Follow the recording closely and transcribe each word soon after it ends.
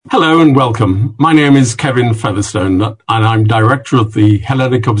Hello and welcome. My name is Kevin Featherstone and I'm Director of the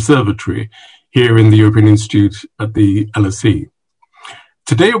Hellenic Observatory here in the European Institute at the LSE.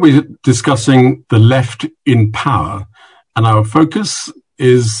 Today we're discussing the left in power, and our focus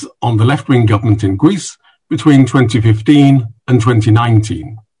is on the left-wing government in Greece between 2015 and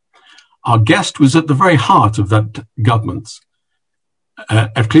 2019. Our guest was at the very heart of that government.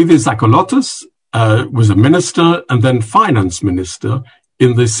 Evklidis Zakolotos was a minister and then finance minister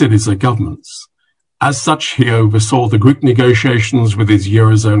in the Syriza governments. As such, he oversaw the Greek negotiations with his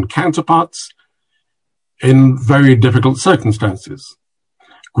Eurozone counterparts in very difficult circumstances.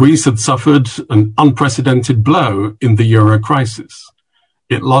 Greece had suffered an unprecedented blow in the euro crisis.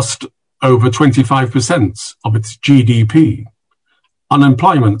 It lost over 25% of its GDP.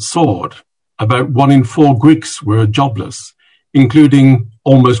 Unemployment soared. About 1 in 4 Greeks were jobless, including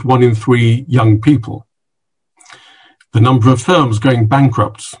almost 1 in 3 young people. The number of firms going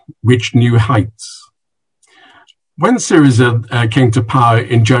bankrupt reached new heights. When Syriza came to power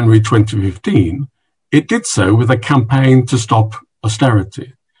in January 2015, it did so with a campaign to stop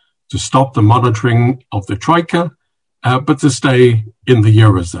austerity, to stop the monitoring of the Troika, but to stay in the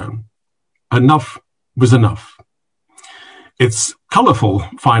Eurozone. Enough was enough. Its colourful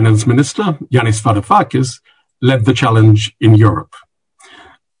finance minister, Yanis Varoufakis, led the challenge in Europe.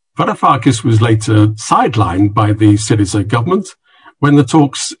 Varoufakis was later sidelined by the Syriza government when the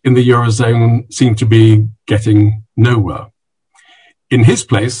talks in the Eurozone seemed to be getting nowhere. In his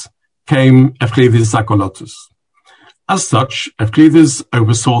place came Evklidis Zakolotos. As such, Evklidis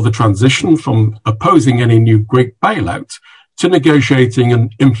oversaw the transition from opposing any new Greek bailout to negotiating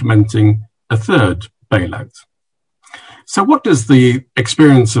and implementing a third bailout. So what does the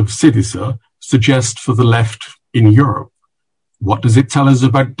experience of Syriza suggest for the left in Europe? What does it tell us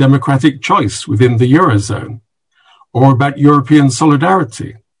about democratic choice within the Eurozone, or about European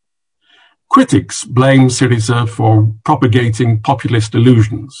solidarity? Critics blame Syriza for propagating populist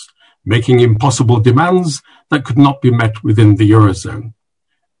illusions, making impossible demands that could not be met within the Eurozone.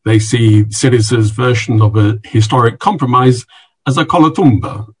 They see Syriza's version of a historic compromise as a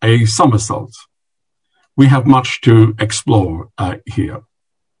kolotumba, a somersault. We have much to explore here.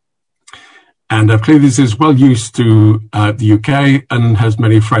 And Evklidis is well used to the UK and has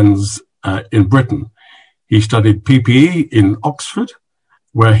many friends in Britain. He studied PPE in Oxford,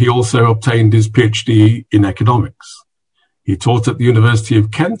 where he also obtained his PhD in economics. He taught at the University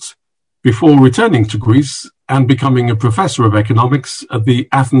of Kent before returning to Greece and becoming a professor of economics at the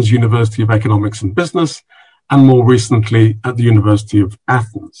Athens University of Economics and Business, and more recently at the University of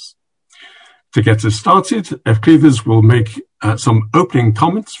Athens. To get us started, Evklidis will make some opening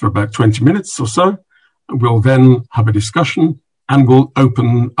comments for about 20 minutes or so. We'll then have a discussion and we'll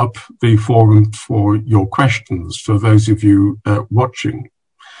open up the forum for your questions for those of you watching.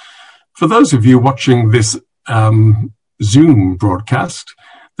 For those of you watching this Zoom broadcast,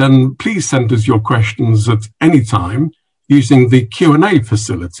 then please send us your questions at any time using the Q&A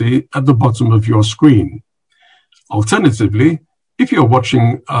facility at the bottom of your screen. Alternatively, if you're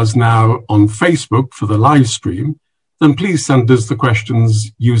watching us now on Facebook for the live stream, then please send us the questions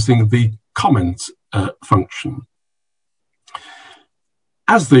using the comment function.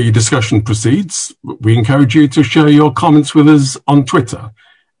 As the discussion proceeds, we encourage you to share your comments with us on Twitter.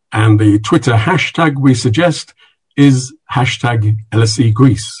 And the Twitter hashtag we suggest is hashtag LSE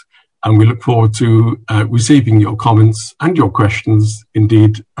Greece. And we look forward to receiving your comments and your questions,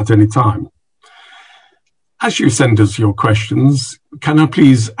 indeed, at any time. As you send us your questions, can I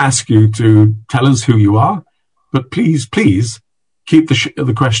please ask you to tell us who you are? But please keep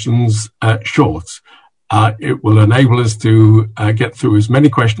the questions short. It will enable us to get through as many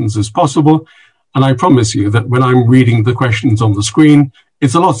questions as possible. And I promise you that when I'm reading the questions on the screen,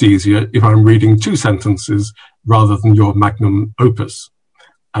 it's a lot easier if I'm reading 2 sentences rather than your magnum opus.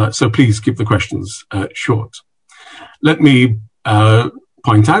 So please keep the questions short. Let me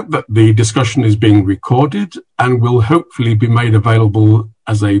point out that the discussion is being recorded and will hopefully be made available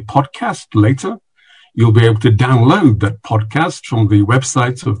as a podcast later. You'll be able to download that podcast from the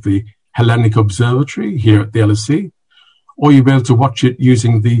website of the Hellenic Observatory here at the LSE, or you'll be able to watch it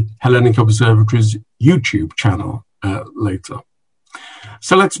using the Hellenic Observatory's YouTube channel later.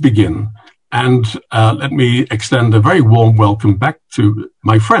 So let's begin. And let me extend a very warm welcome back to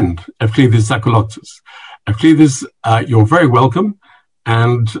my friend, Evklidis Zakolotos. Evklidis, you're very welcome.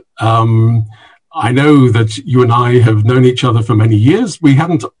 And I know that you and I have known each other for many years. We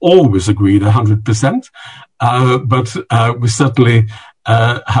haven't always agreed 100%, but we certainly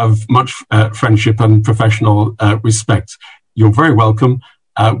have much friendship and professional respect. You're very welcome.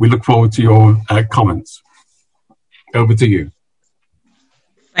 We look forward to your comments. Over to you.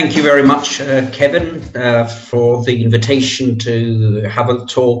 Thank you very much, Kevin, for the invitation to have a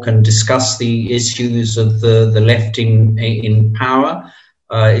talk and discuss the issues of the left in power.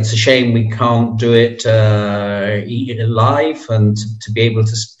 It's a shame we can't do it live and to be able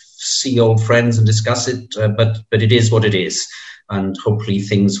to see old friends and discuss it, but it is what it is, and hopefully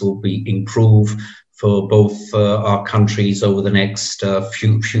things will improve for both our countries over the next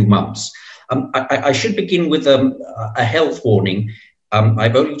few months. I should begin with a health warning.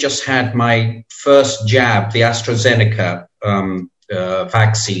 I've only just had my first jab, the AstraZeneca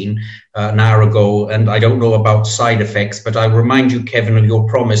vaccine, an hour ago, and I don't know about side effects, but I remind you, Kevin, of your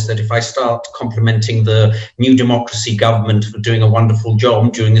promise that if I start complimenting the New Democracy government for doing a wonderful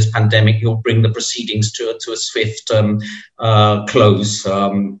job during this pandemic, you'll bring the proceedings to a swift close,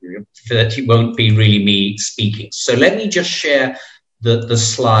 that it won't be really me speaking. So let me just share the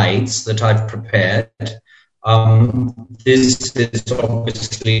slides that I've prepared. This is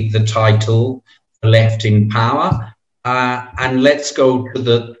obviously the title, Left in Power, and let's go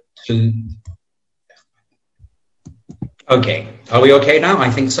okay, are we okay now? I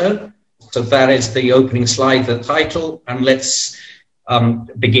think so. So that is the opening slide, the title, and let's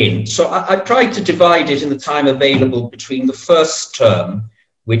begin. So I tried to divide it in the time available between the first term,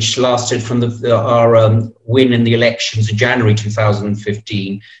 which lasted from our win in the elections in January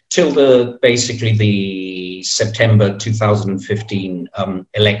 2015 till basically the September 2015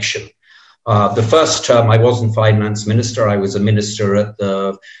 election. The first term, I wasn't finance minister. I was a minister at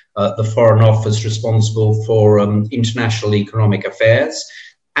the Foreign Office responsible for international economic affairs.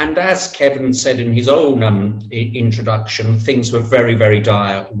 And as Kevin said in his own introduction, things were very, very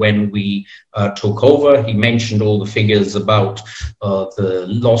dire when we took over. He mentioned all the figures about the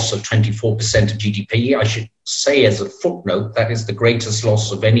loss of 24% of GDP. I should say as a footnote, that is the greatest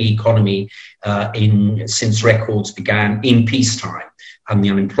loss of any economy since records began in peacetime. And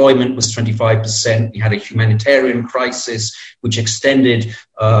the unemployment was 25%. We had a humanitarian crisis which extended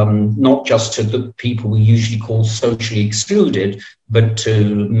not just to the people we usually call socially excluded, but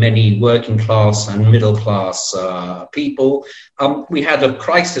to many working class and middle class people. We had a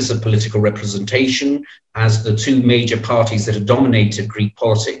crisis of political representation as the two major parties that had dominated Greek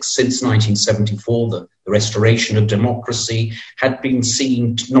politics since 1974, the restoration of democracy, had been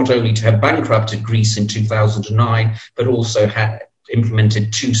seen not only to have bankrupted Greece in 2009, but also had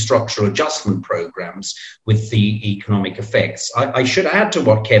implemented two structural adjustment programs with the economic effects. I should add to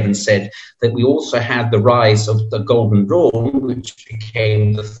what Kevin said that we also had the rise of the Golden Dawn, which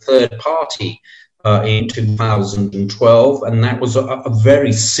became the third party in 2012, and that was a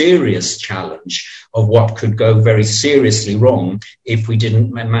very serious challenge of what could go very seriously wrong if we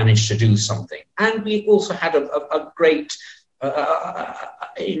didn't manage to do something. And we also had a great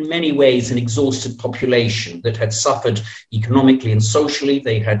in many ways an exhausted population that had suffered economically and socially.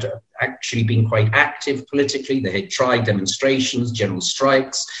 They had actually been quite active politically. They had tried demonstrations, general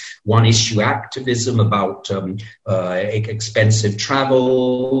strikes, one-issue activism about expensive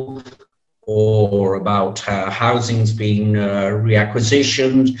travel, or about housings being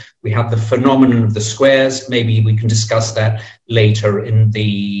reacquisitioned. We have the phenomenon of the squares. Maybe we can discuss that later in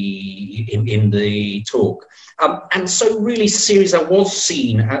the talk. And so really Syriza was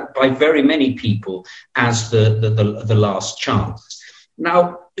seen by very many people as the last chance.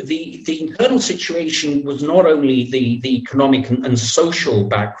 Now, the internal situation was not only the economic and social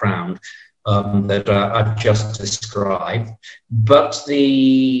background that I've just described, but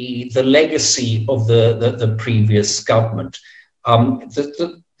the legacy of the previous government.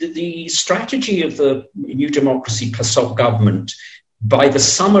 The strategy of the New Democracy PASOK government by the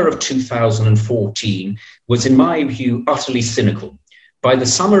summer of 2014 was, in my view, utterly cynical. By the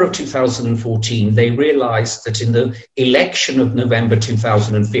summer of 2014, they realized that in the election of November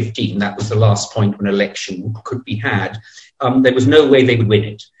 2015, that was the last point when election could be had, there was no way they would win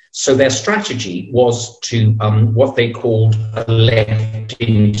it. So their strategy was to what they called a left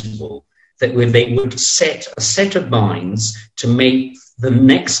interval, that they would set a set of minds to make the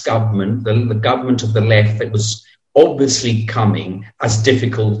next government, the government of the left that was obviously coming, as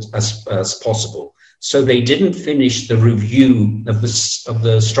difficult as possible. So they didn't finish the review of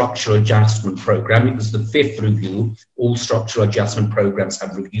the structural adjustment program. It was the fifth review. All structural adjustment programs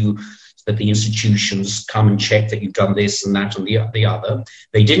have review that the institutions come and check that you've done this and that and the other.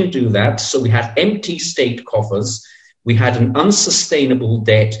 They didn't do that. So we had empty state coffers. We had an unsustainable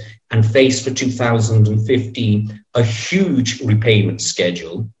debt and faced for 2015 a huge repayment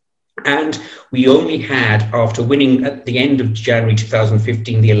schedule. And we only had, after winning at the end of January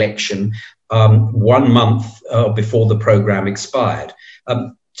 2015 the election, 1 month before the program expired.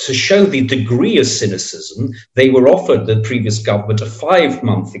 to show the degree of cynicism, they were offered, the previous government, a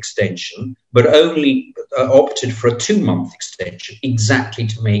 5-month extension, but only opted for a 2-month extension, exactly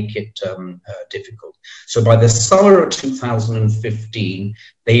to make it difficult. So by the summer of 2015,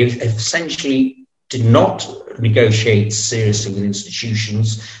 they essentially did not negotiate seriously with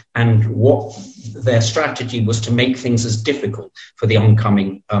institutions, and what their strategy was to make things as difficult for the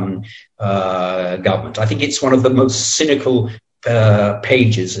oncoming government. I think it's one of the most cynical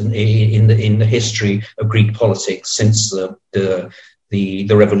pages in the history of Greek politics since the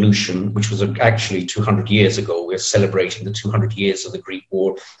revolution, which was actually 200 years ago. We're celebrating the 200 years of the Greek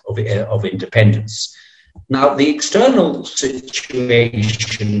War of Independence. Now, the external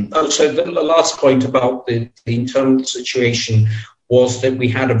situation, so the last point about the internal situation was that we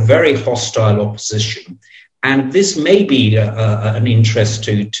had a very hostile opposition. And this may be an interest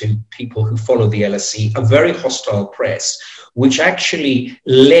to people who follow the LSE, a very hostile press, which actually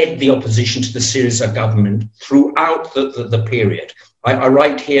led the opposition to the Syriza government throughout the period. I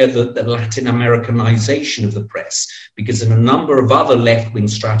write here the Latin Americanization of the press, because in a number of other left-wing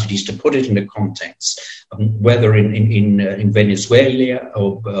strategies, to put it into context, whether in Venezuela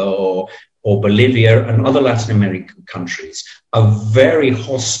or Bolivia and other Latin American countries, a very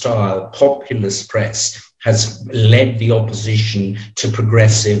hostile populist press has led the opposition to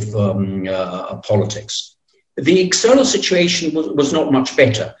progressive politics. The external situation was not much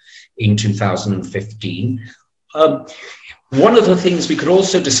better in 2015. One of the things we could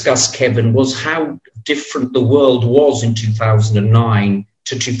also discuss, Kevin, was how different the world was in 2009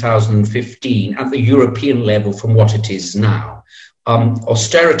 to 2015 at the European level from what it is now.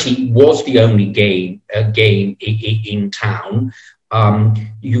 Austerity was the only game in town.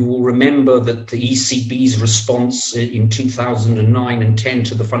 You will remember that the ECB's response in 2009 and 10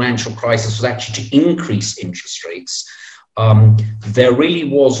 to the financial crisis was actually to increase interest rates. There really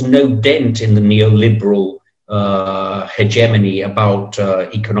was no dent in the neoliberal hegemony about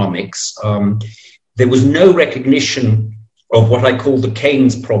economics. There was no recognition of what I call the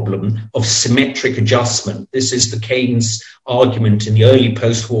Keynes problem of symmetric adjustment. This is the Keynes argument in the early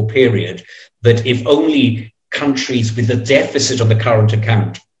post-war period, that if only countries with a deficit on the current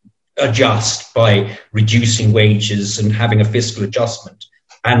account adjust by reducing wages and having a fiscal adjustment,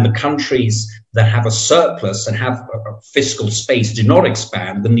 and the countries that have a surplus and have a fiscal space do not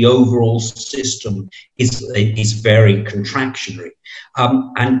expand, then the overall system is very contractionary.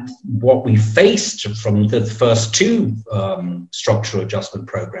 And what we faced from the first two structural adjustment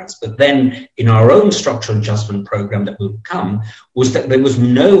programs, but then in our own structural adjustment program that will come, was that there was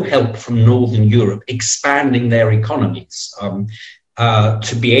no help from Northern Europe expanding their economies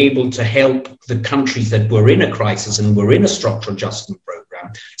to be able to help the countries that were in a crisis and were in a structural adjustment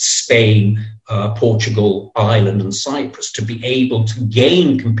program, Spain, Portugal, Ireland, and Cyprus, to be able to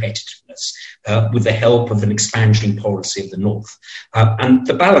gain competitiveness with the help of an expansionary policy of the North. And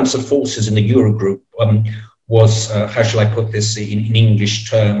the balance of forces in the Eurogroup was, how shall I put this in English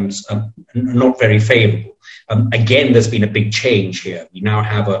terms, not very favorable. Again, there's been a big change here. We now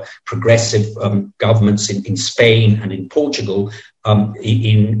have a progressive governments in Spain and in Portugal.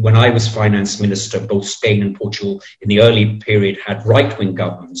 When I was finance minister, both Spain and Portugal in the early period had right-wing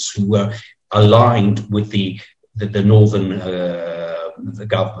governments who were aligned with the northern the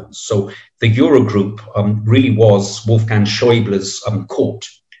governments. So the Eurogroup really was Wolfgang Schäuble's court.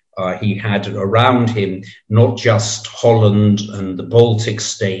 He had around him not just Holland and the Baltic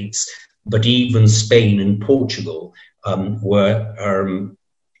states, but even Spain and Portugal were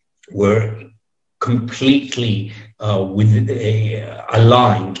completely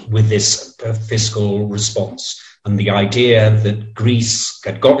aligned with this fiscal response. And the idea that Greece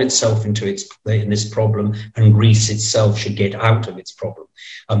had got itself in this problem, and Greece itself should get out of its problem.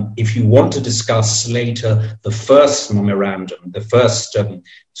 If you want to discuss later the first memorandum, the first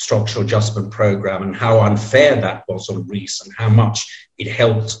structural adjustment program, and how unfair that was on Greece and how much it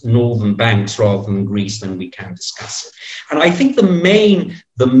helped northern banks rather than Greece, then we can discuss it. And I think the main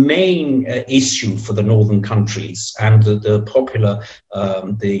issue for the northern countries and the popular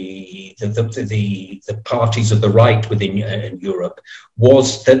the parties of the right within Europe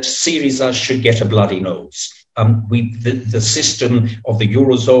was that Syriza should get a bloody nose. The system of the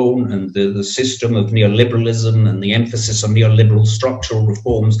Eurozone and the system of neoliberalism and the emphasis on neoliberal structural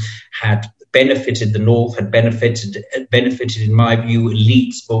reforms had benefited the North, had benefited, in my view,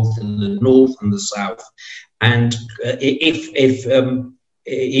 elites both in the North and the South. And if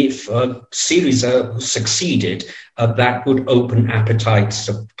Syriza succeeded, that would open appetites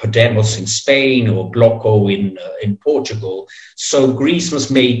to Podemos in Spain or Bloco in Portugal. So Greece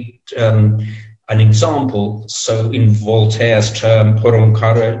must make an example. So in Voltaire's term, pour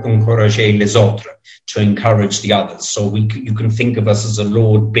encourager les autres, to encourage the others. So you can think of us as a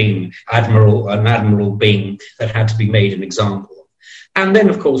Lord Byng, an Admiral Byng that had to be made an example. And then,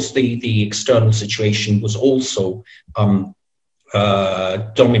 of course, the external situation was also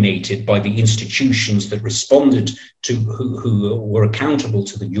dominated by the institutions that responded to, who were accountable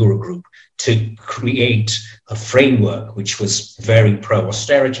to the Eurogroup, to create a framework which was very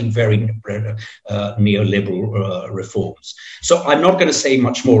pro-austerity, very neoliberal reforms. So I'm not going to say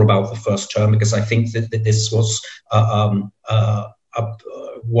much more about the first term, because I think that this was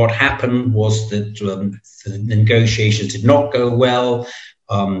what happened was that the negotiations did not go well.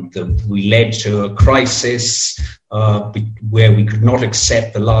 We led to a crisis where we could not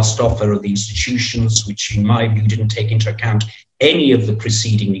accept the last offer of the institutions, which in my view didn't take into account any of the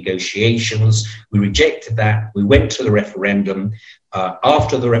preceding negotiations. We rejected that. We went to the referendum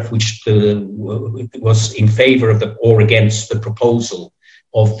after the which was in favor of or against the proposal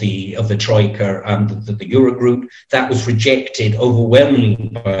of the Troika and the Eurogroup. That was rejected overwhelmingly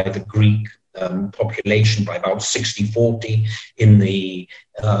by the Greek population by about 60-40 in the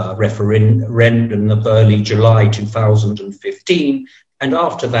referendum of early July 2015. And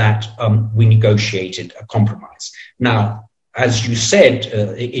after that, we negotiated a compromise. Now, as you said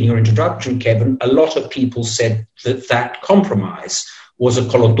in your introduction, Kevin, a lot of people said that compromise was a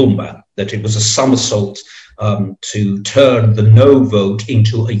colotumba, that it was a somersault to turn the no vote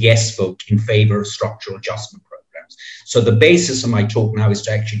into a yes vote in favor of structural adjustment programs. So the basis of my talk now is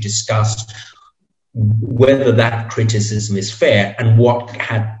to actually discuss whether that criticism is fair and what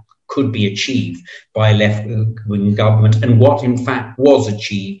could be achieved by a left-wing government, and what in fact was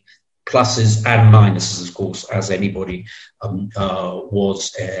achieved, pluses and minuses, of course, as anybody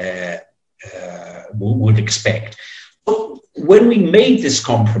would expect. When we made this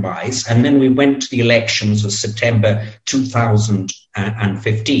compromise, and then we went to the elections of September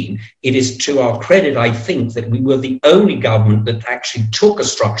 2015, it is to our credit, I think, that we were the only government that actually took a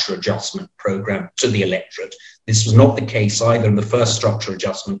structural adjustment program to the electorate. This was not the case either in the first structural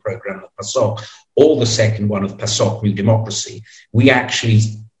adjustment program of PASOK or the second one of PASOK New Democracy. We actually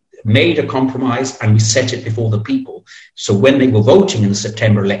made a compromise and we set it before the people. So when they were voting in the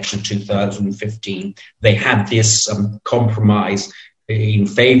September election 2015, they had this compromise in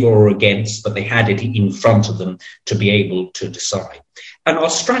favor or against, but they had it in front of them to be able to decide. And our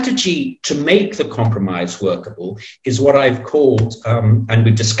strategy to make the compromise workable is what I've called, and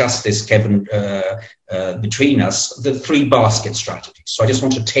we've discussed this, Kevin, between us, the three basket strategy. So I just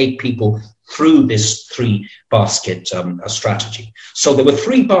want to take people through this three basket strategy. So there were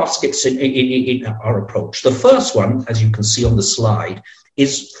three baskets in our approach. The first one, as you can see on the slide,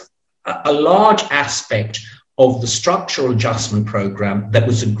 is a large aspect of the structural adjustment program that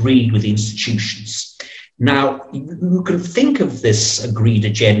was agreed with institutions. Now, you can think of this agreed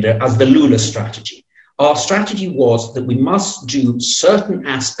agenda as the Lula strategy. Our strategy was that we must do certain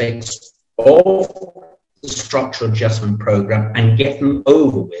aspects of the structural adjustment program and get them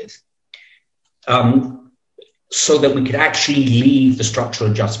over with, so that we could actually leave the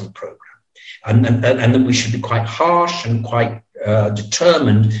structural adjustment program, and that we should be quite harsh and quite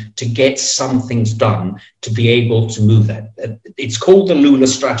determined to get some things done to be able to move that. It's called the Lula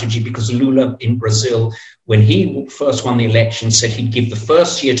strategy because Lula in Brazil, when he first won the election, said he'd give the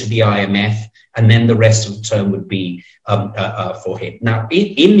first year to the IMF and then the rest of the term would be for him. Now,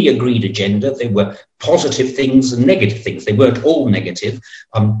 in the agreed agenda, there were positive things and negative things. They weren't all negative.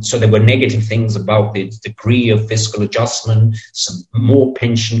 So there were negative things about the degree of fiscal adjustment, some more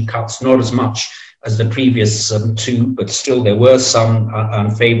pension cuts, not as much as the previous two, but still there were some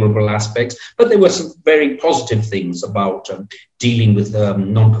unfavorable aspects. But there were some very positive things about dealing with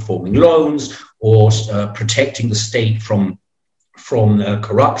non-performing loans or protecting the state from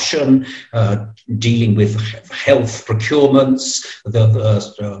corruption, dealing with health procurements,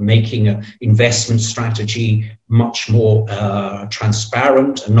 making an investment strategy much more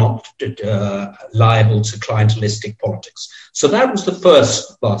transparent and not liable to clientelistic politics. So that was the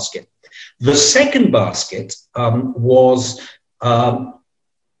first basket. The second basket was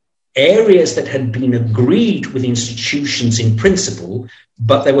areas that had been agreed with institutions in principle,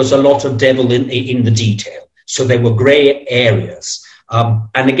 but there was a lot of devil in the detail. So there were grey areas.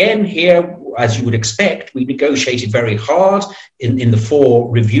 And again, here, as you would expect, we negotiated very hard in the four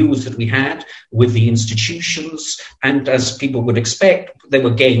reviews that we had with the institutions. And as people would expect, there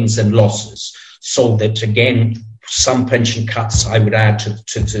were gains and losses. So that, again, some pension cuts I would add to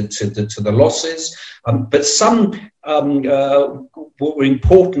the losses, but some were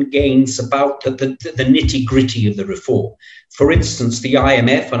important gains about the nitty-gritty of the reform. For instance, the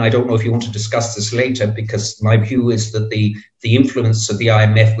IMF, and I don't know if you want to discuss this later, because my view is that the influence of the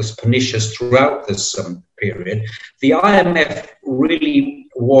IMF was pernicious throughout this period. The IMF really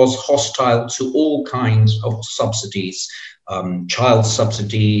was hostile to all kinds of subsidies, child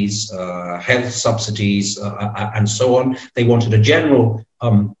subsidies, health subsidies, and so on. They wanted a general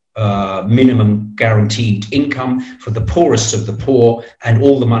minimum guaranteed income for the poorest of the poor, and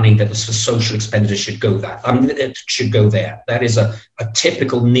all the money that was for social expenditure should go there. That is a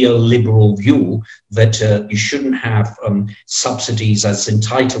typical neoliberal view that you shouldn't have subsidies as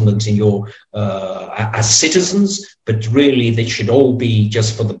entitlement in your as citizens, but really they should all be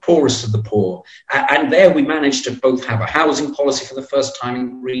just for the poorest of the poor. And there we managed to both have a housing policy for the first time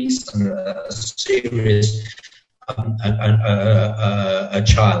in Greece and a serious a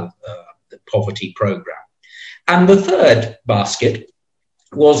child poverty program. And the third basket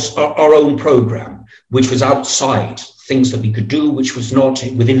was our own program, which was outside things that we could do, which was not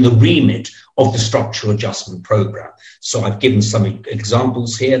within the remit of the structural adjustment program. So I've given some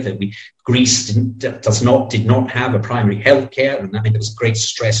examples here that Greece did not have a primary health care, and that meant there was great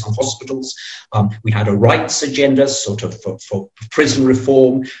stress on hospitals. We had a rights agenda, sort of for prison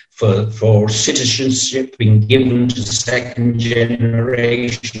reform, for citizenship being given to second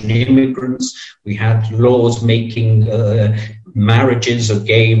generation immigrants. We had laws making marriages of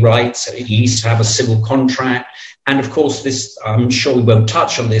gay rights, at least have a civil contract. And of course, this, I'm sure we won't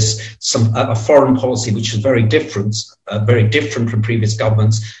touch on this, a foreign policy which is very different from previous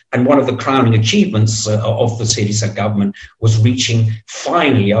governments. And one of the crowning achievements of the Syriza government was reaching,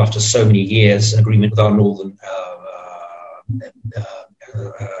 finally, after so many years, an agreement with our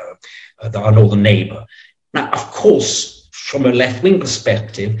northern neighbour. Now, of course, from a left-wing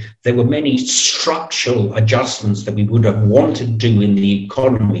perspective, there were many structural adjustments that we would have wanted to do in the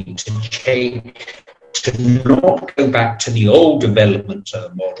economy to change, to not go back to the old development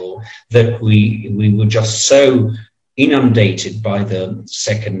model that we were just so inundated by the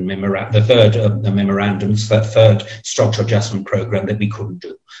third structural adjustment program that we couldn't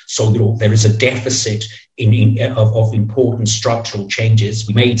do. So there is a deficit of important structural changes.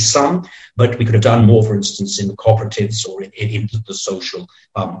 We made some, but we could have done more, for instance, in the cooperatives or in the social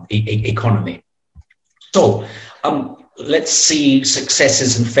economy. So let's see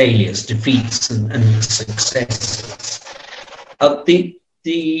successes and failures, defeats and successes. The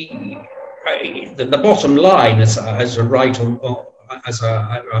bottom line, as I've written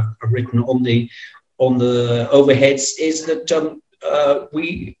on the overheads, is that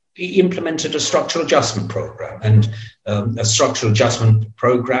we implemented a structural adjustment program, and a structural adjustment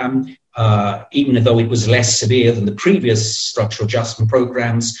program, even though it was less severe than the previous structural adjustment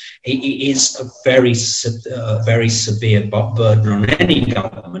programs, it is a very severe burden on any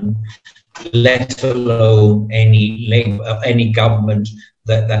government, let alone any government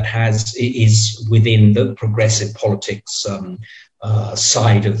that is within the progressive politics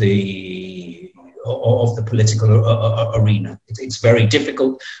side of the political arena. It's very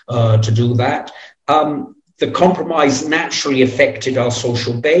difficult to do that. The compromise naturally affected our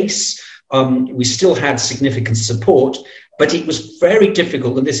social base. We still had significant support, but it was very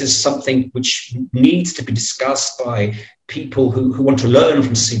difficult, and this is something which needs to be discussed by people who want to learn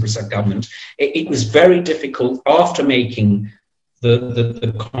from Syriza government. It was very difficult after making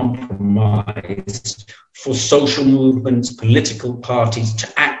the compromise for social movements, political parties to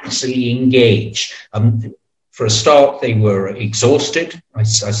actually engage. For a start, they were exhausted. I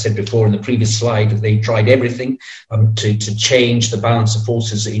said before in the previous slide that they tried everything to change the balance of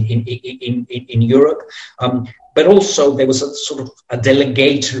forces in Europe. But also there was a sort of a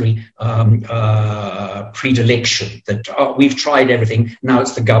delegatory predilection that we've tried everything, now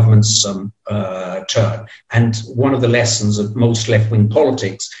it's the government's turn. And one of the lessons of most left-wing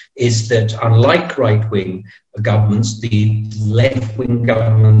politics is that unlike right-wing governments, the left-wing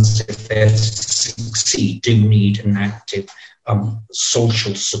governments, if they succeed, do need an active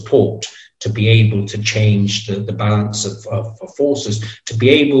social support to be able to change the balance of forces, to be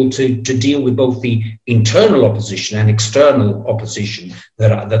able to deal with both the internal opposition and external opposition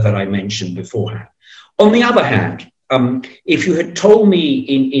that I mentioned beforehand. On the other hand, if you had told me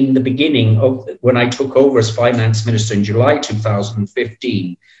in the beginning of when I took over as finance minister in July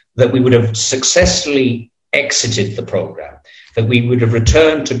 2015 that we would have successfully exited the program, that we would have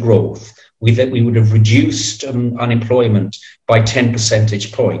returned to growth, that we would have reduced unemployment by 10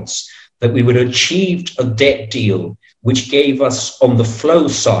 percentage points, that we would have achieved a debt deal which gave us, on the flow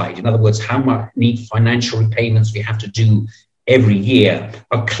side, in other words, how many financial repayments we have to do every year,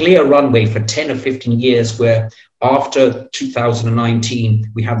 a clear runway for 10 or 15 years where after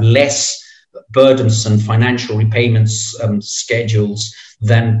 2019 we have less burdensome financial repayments schedules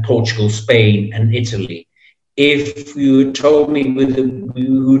than Portugal, Spain and Italy. If you had told me we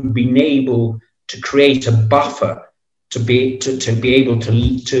would been able to create a buffer to be able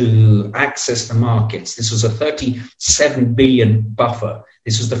to access the markets. This was a 37 billion buffer.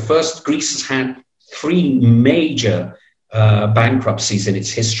 This was the first. Greece has had 3 major bankruptcies in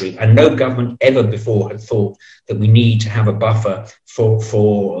its history, and no government ever before had thought that we need to have a buffer for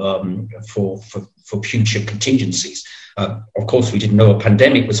future contingencies. Of course, we didn't know a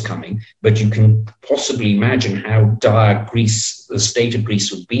pandemic was coming, but you can possibly imagine how dire the state of Greece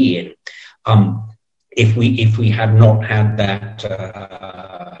would be in if we had not had that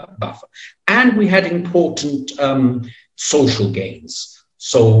buffer. And we had important social gains.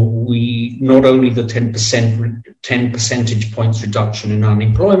 So we not only the 10 percentage points reduction in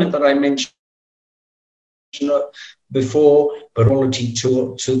unemployment that I mentioned before, but quality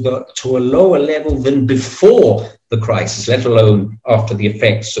to a lower level than before the crisis, let alone after the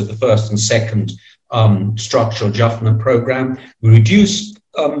effects of the first and second structural adjustment program. We reduced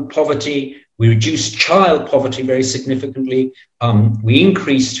poverty. We reduced child poverty very significantly. We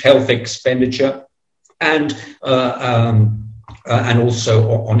increased health expenditure and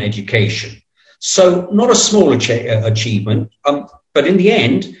also on education. So not a small achievement, but in the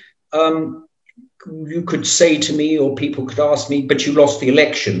end, you could say to me, or people could ask me, but you lost the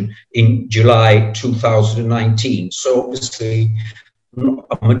election in July 2019. So obviously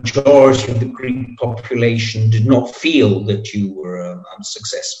a majority of the Greek population did not feel that you were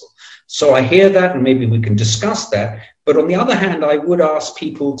unsuccessful. So I hear that, and maybe we can discuss that. But on the other hand, I would ask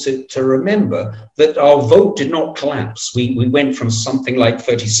people to remember that our vote did not collapse. We went from something like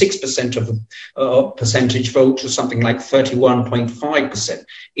 36% of the percentage vote to something like 31.5%.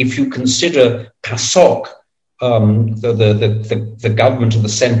 If you consider PASOK, the government of the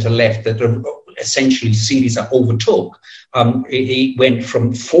centre-left that essentially Syriza overtook, it went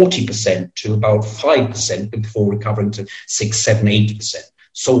from 40% to about 5% before recovering to 6, 7, 8%.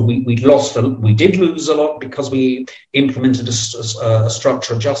 So we did lose a lot because we implemented a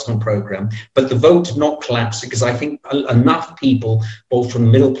structural adjustment program, but the vote did not collapse because I think enough people, both from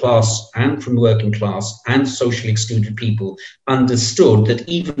the middle class and from the working class and socially excluded people, understood that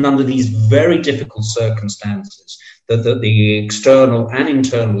even under these very difficult circumstances, that the external and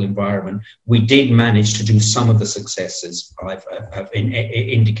internal environment, we did manage to do some of the successes I've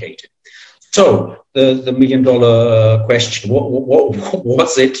indicated. So the million-dollar question: what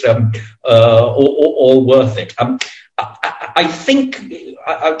was it all worth it? I think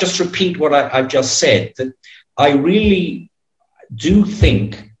I'll just repeat what I've just said. That I really do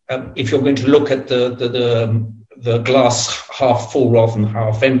think, if you're going to look at the glass half full rather than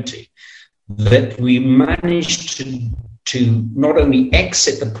half empty, that we managed to not only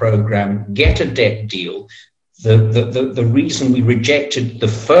exit the program, get a debt deal. The reason we rejected the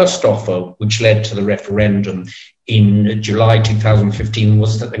first offer, which led to the referendum in July 2015,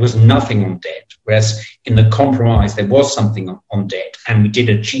 was that there was nothing on debt, whereas in the compromise there was something on debt, and we did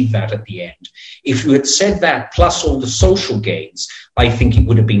achieve that at the end. If you had said that, plus all the social gains, I think it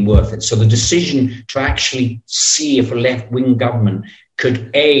would have been worth it. So the decision to actually see if a left-wing government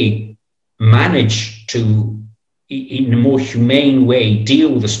could, A, manage to, in a more humane way,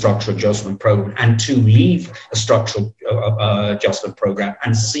 deal with the structural adjustment program, and to leave a structural adjustment program,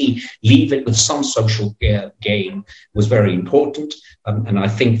 and C, leave it with some social gain, was very important. And I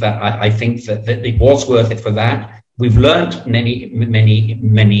think that it was worth it for that. We've learned many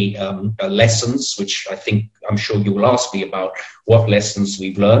lessons, which I'm sure you will ask me about what lessons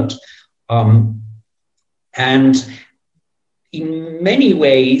we've learned. And in many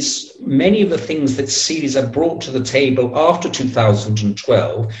ways, many of the things that Syriza brought to the table after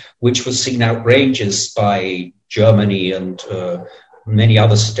 2012, which was seen outrageous by Germany and many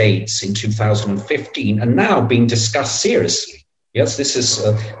other states in 2015, are now being discussed seriously. Yes, this is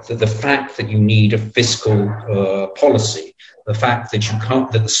the fact that you need a fiscal policy, the fact that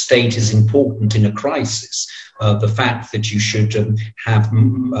that the state is important in a crisis, the fact that you should have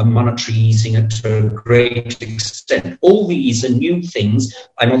monetary easing to a great extent. All these are new things.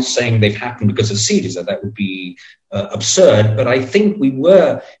 I'm not saying they've happened because of Syriza. That would be absurd. But I think we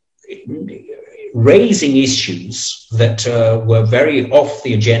were raising issues that were very off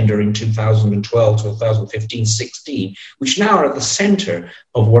the agenda in 2012, 2015, 16, which now are at the center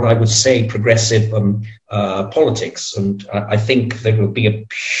of what I would say progressive politics. And I think there will be a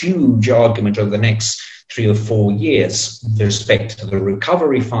huge argument over the next 3 or 4 years with respect to the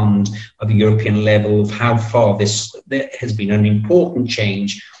recovery fund at the European level, of how far there has been an important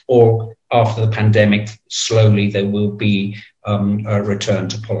change, or after the pandemic, slowly there will be a return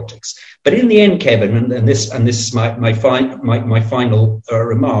to politics. But in the end, Kevin, and this is my final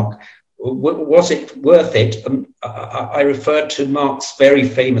remark, was it worth it? I referred to Marx's very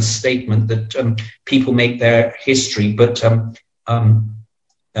famous statement that people make their history, but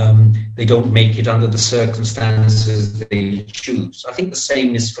they don't make it under the circumstances they choose. I think the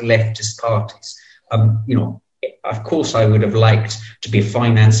same is for leftist parties. Of course, I would have liked to be a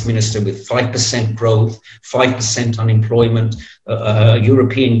finance minister with 5% growth, 5% unemployment, a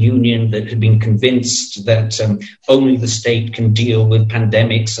European Union that had been convinced that only the state can deal with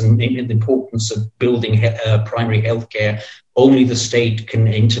pandemics and the importance of building primary healthcare. Only the state can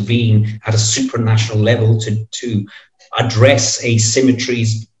intervene at a supranational level to address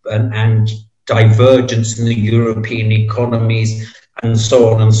asymmetries and divergence in the European economies, and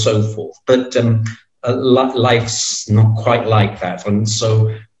so on and so forth. But life's not quite like that. And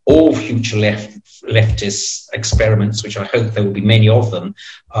so all future leftist experiments, which I hope there will be many of them,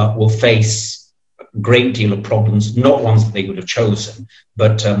 will face a great deal of problems, not ones that they would have chosen.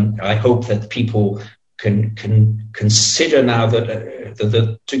 But I hope that people can consider now that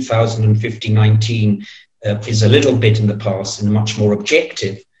the 2015-19 is a little bit in the past and much more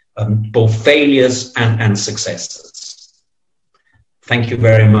objective, both failures and successes. Thank you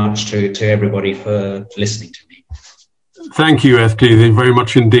very much to everybody for listening to me. Thank you, FD, very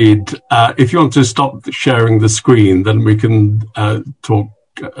much indeed. If you want to stop sharing the screen, then we can talk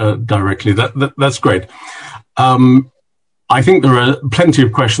directly. That's great. I think there are plenty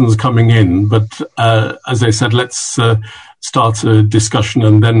of questions coming in, but as I said, let's start a discussion,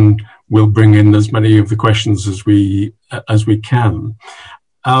 and then we'll bring in as many of the questions as we can.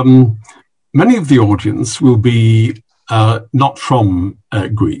 Many of the audience will be not from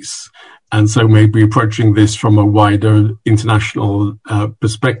Greece, and so may be approaching this from a wider international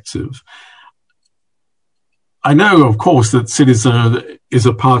perspective. I know, of course, that Syriza is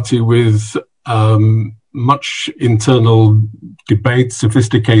a party with much internal debate,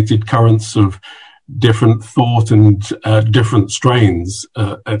 sophisticated currents of different thought and different strains,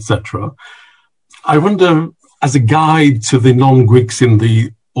 etc. I wonder, as a guide to the non-Greeks in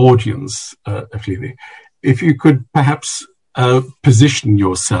the audience, Eflili, if you could perhaps position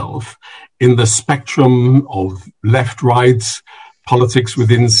yourself in the spectrum of left-right politics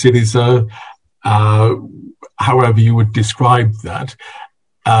within Syriza, however you would describe that.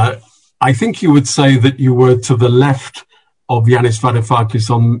 I think you would say that you were to the left of Yanis Varoufakis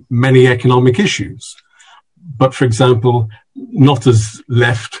on many economic issues, but, for example, not as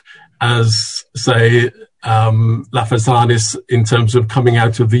left as, say, Lafazanis in terms of coming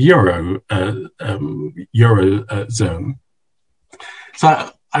out of the Eurozone.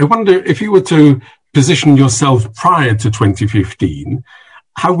 So I wonder, if you were to position yourself prior to 2015,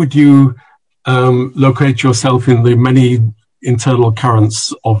 how would you locate yourself in the many internal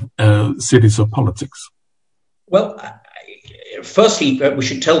currents of Syriza politics? Well, firstly, we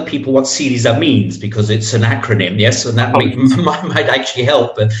should tell people what Syriza means, because it's an acronym, yes, and that might actually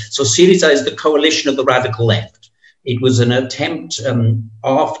help. So Syriza is the coalition of the radical left. It was an attempt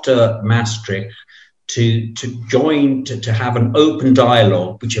after Maastricht to join, to have an open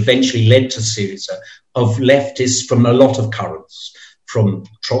dialogue, which eventually led to Syriza, of leftists from a lot of currents, from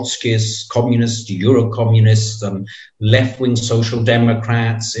Trotskyists, communists, Euro-communists, left-wing social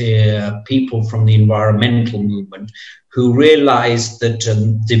democrats, people from the environmental movement, who realized that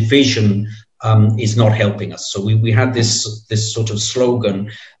division is not helping us. So we had this sort of slogan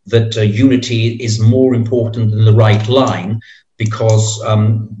that unity is more important than the right line, because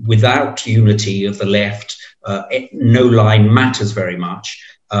without unity of the left, no line matters very much.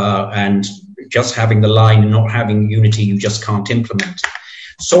 And just having the line and not having unity, you just can't implement it.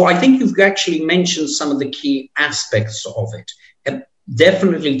 So I think you've actually mentioned some of the key aspects of it.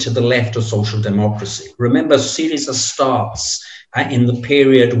 Definitely to the left of social democracy. Remember, Syriza starts in the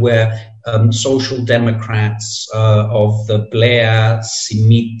period where social democrats of the Blair,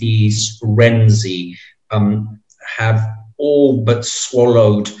 Simitis, Renzi have all but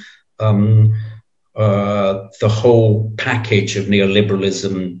swallowed the whole package of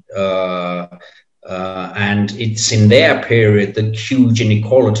neoliberalism, and it's in their period that huge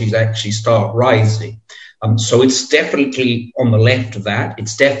inequalities actually start rising. So it's definitely on the left of that.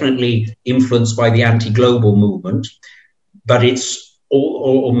 It's definitely influenced by the anti-global movement, but it's,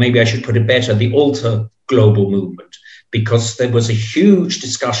 or maybe I should put it better, the alter-global movement, because there was a huge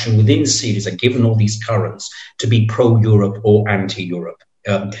discussion within Syriza, given all these currents, to be pro-Europe or anti-Europe,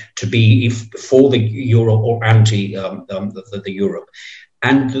 to be for the Euro or anti the Europe.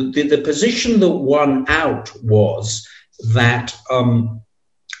 And the position that won out was that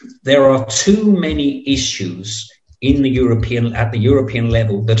there are too many issues at the European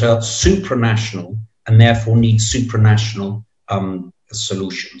level that are supranational and therefore need supranational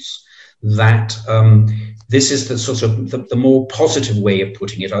solutions. That this is the sort of the more positive way of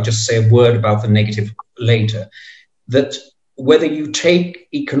putting it. I'll just say a word about the negative later. That whether you take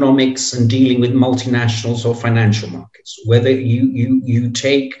economics and dealing with multinationals or financial markets, whether you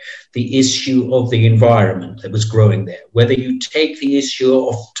take the issue of the environment that was growing there, whether you take the issue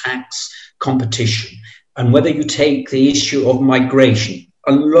of tax competition, and whether you take the issue of migration,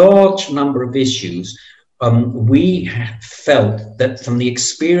 a large number of issues, we felt that from the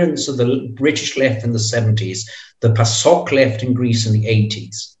experience of the British left in the 70s, the PASOK left in Greece in the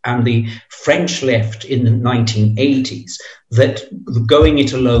 80s, and the French left in the 1980s, that going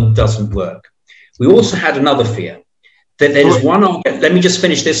it alone doesn't work. We also had another fear, that there is one, let me just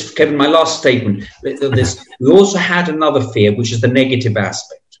finish this, Kevin, my last statement. We also had another fear, which is the negative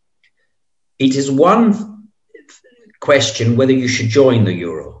aspect. It is one question whether you should join the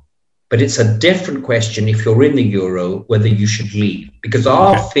euro, but it's a different question if you're in the euro, whether you should leave. Because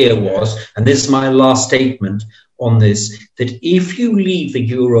our fear was, and this is my last statement on this, that if you leave the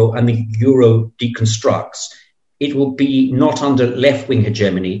euro and the euro deconstructs, it will be not under left-wing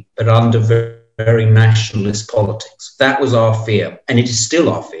hegemony, but under very nationalist politics. That was our fear, and it is still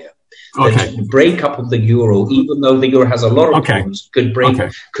our fear. That the breakup of the euro, even though the euro has a lot of problems, could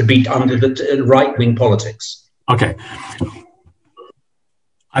be under the right-wing politics. Okay.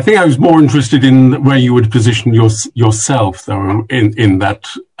 I think I was more interested in where you would position yourself, though, in that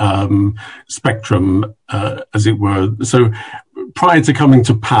spectrum, as it were. So, prior to coming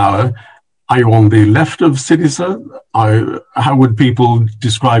to power, are you on the left of Syriza? How would people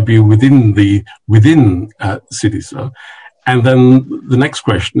describe you within Syriza? And then the next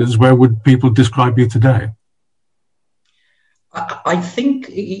question is, where would people describe you today? I think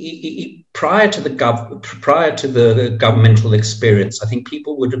prior to the governmental experience, I think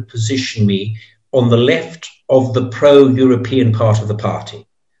people would have positioned me on the left of the pro-European part of the party.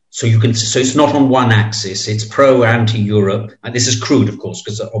 So it's not on one axis; it's pro-anti-Europe, and this is crude, of course,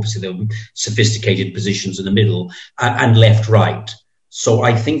 because obviously there were sophisticated positions in the middle, and left-right. So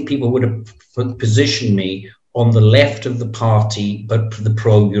I think people would have positioned me on the left of the party, but the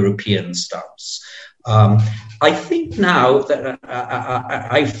pro-European stance. I think now that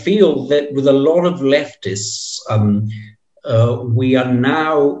I feel that with a lot of leftists, we are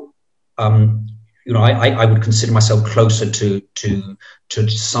now, I would consider myself closer to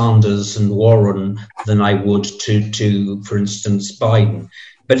Sanders and Warren than I would to, for instance, Biden.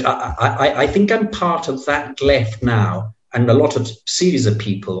 But I think I'm part of that left now, and a lot of Syriza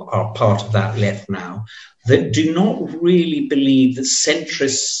people are part of that left now, that do not really believe that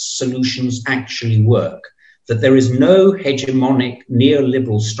centrist solutions actually work, that there is no hegemonic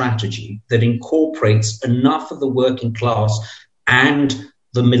neoliberal strategy that incorporates enough of the working class and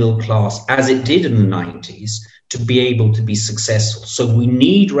the middle class, as it did in the 90s, to be able to be successful. So we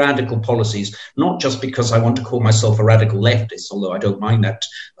need radical policies, not just because I want to call myself a radical leftist, although I don't mind that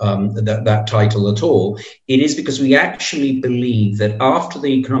title at all. It is because we actually believe that after the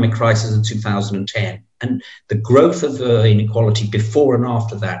economic crisis of 2010 and the growth of inequality before and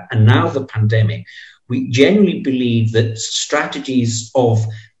after that, and now the pandemic, we genuinely believe that strategies of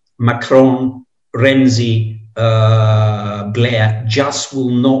Macron, Renzi, Blair just will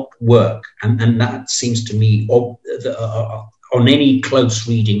not work, and that seems to me on any close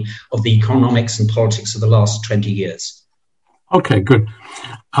reading of the economics and politics of the last 20 years. Okay, good.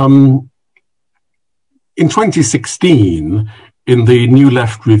 In 2016, in the New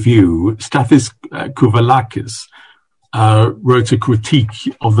Left Review, Stathis Kouvarakis wrote a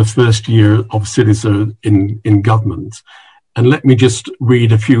critique of the first year of Syriza in government, and let me just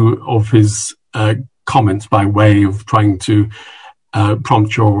read a few of his comments by way of trying to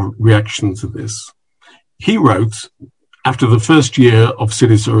prompt your reaction to this. He wrote, after the first year of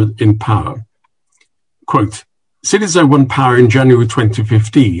Syriza in power, quote, Syriza won power in January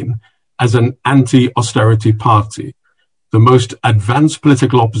 2015 as an anti-austerity party, the most advanced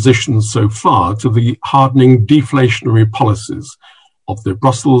political opposition so far to the hardening deflationary policies of the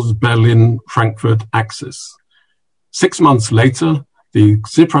Brussels, Berlin, Frankfurt axis. 6 months later, the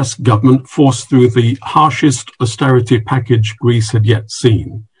Tsipras government forced through the harshest austerity package Greece had yet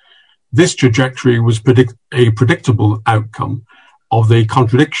seen. This trajectory was a predictable outcome of the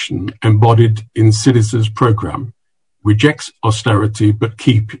contradiction embodied in Syriza's programme: rejects austerity but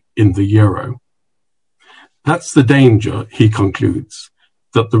keep in the euro. That's the danger, he concludes,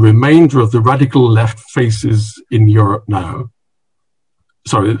 that the remainder of the radical left faces in Europe now.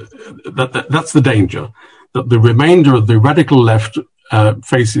 That's the danger that the remainder of the radical left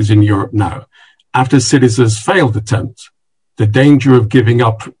faces in Europe now. After Syriza's failed attempt, the danger of giving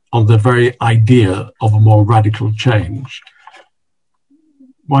up on the very idea of a more radical change.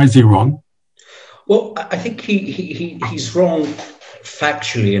 Why is he wrong? Well, I think he's wrong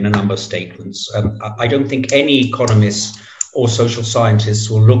factually in a number of statements. I don't think any economists or social scientists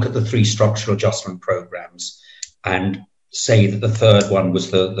will look at the three structural adjustment programs and say that the third one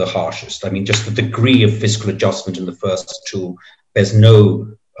was the harshest. I mean, just the degree of fiscal adjustment in the first two, there's no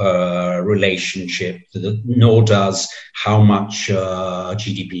relationship, nor does how much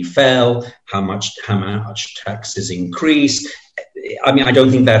GDP fell, how much taxes increased. I mean, I don't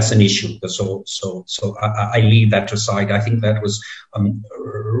think that's an issue. So I leave that aside. I think that was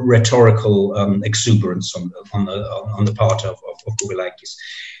rhetorical exuberance on the part of Kouvelakis.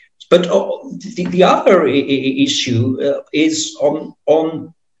 But the other issue is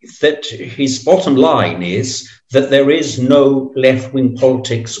on that his bottom line is that there is no left-wing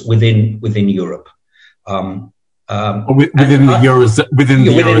politics within Europe. Within the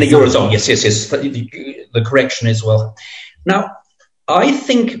Eurozone. Yes. The correction is well. Now, I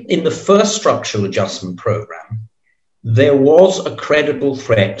think in the first structural adjustment program, there was a credible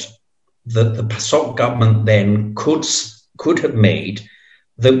threat that the PASOK government then could have made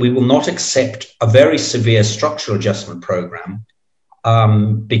that we will not accept a very severe structural adjustment program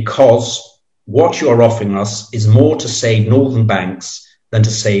because what you are offering us is more to save northern banks than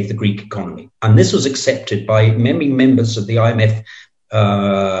to save the Greek economy. And this was accepted by many members of the IMF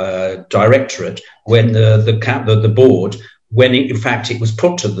directorate when the board, when in fact it was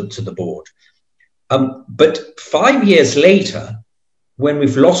put to the board. But 5 years later, when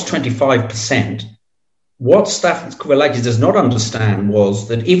we've lost 25%, what Stathis Kouvelakis does not understand was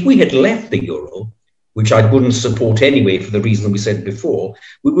that if we had left the euro, which I wouldn't support anyway for the reason we said before,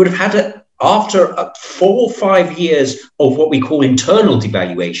 we would have had after 4 or 5 years of what we call internal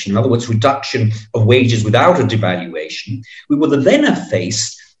devaluation, in other words, reduction of wages without a devaluation, we would then have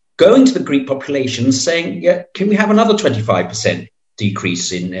faced going to the Greek population and saying, yeah, can we have another 25%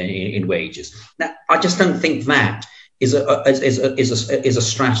 decrease in wages? Now, I just don't think that is a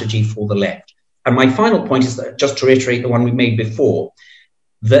strategy for the left. And my final point is that, just to reiterate the one we made before,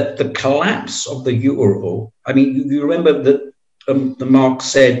 that the collapse of the euro, I mean, you remember that the Marx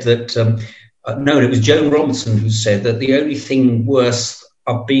said that, it was Joan Robinson who said that the only thing worse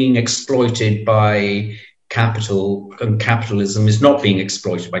of being exploited by capital and capitalism is not being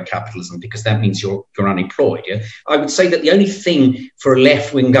exploited by capitalism, because that means you're unemployed. Yeah? I would say that the only thing for a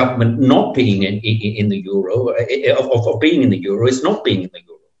left-wing government not being in the euro, of being in the euro, is not being in the euro,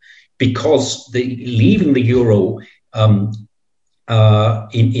 because leaving the euro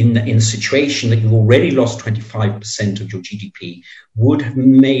in a situation that you've already lost 25% of your GDP would have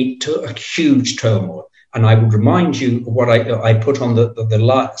made a huge turmoil. And I would remind you of what I put on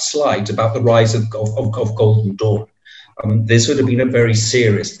the slides about the rise of Golden Dawn. This would have been a very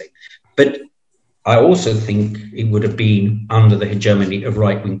serious thing. But I also think it would have been under the hegemony of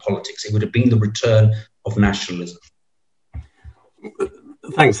right-wing politics. It would have been the return of nationalism.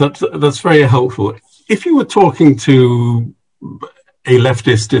 Thanks. That's very helpful. If you were talking to a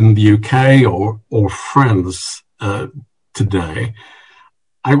leftist in the UK or France today,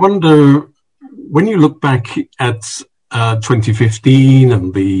 I wonder, when you look back at 2015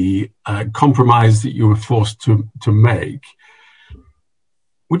 and the compromise that you were forced to make,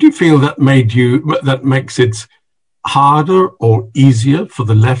 would you feel that makes it harder or easier for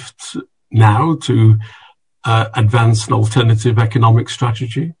the left now to advance an alternative economic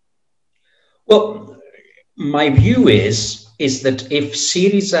strategy? Well, my view is that if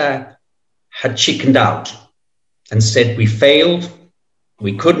Syriza had chickened out and said, we failed,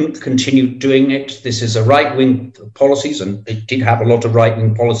 we couldn't continue doing it, this is a right-wing policies, and it did have a lot of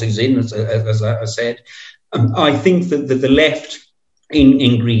right-wing policies in, as I said, I think that the left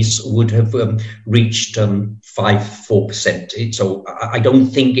in Greece would have reached 4%. So I don't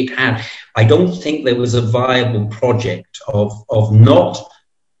think there was a viable project of not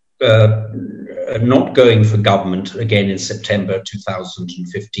going for government again in September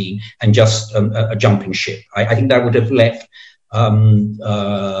 2015 and just a jumping ship. I think that would have left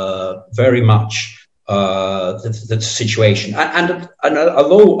very much the situation. And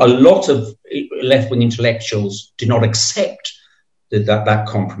although a lot of left-wing intellectuals did not accept that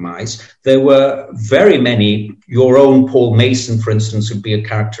compromise, there were very many. Your own Paul Mason, for instance, would be a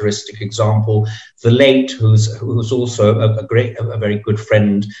characteristic example. The late, who's also a very good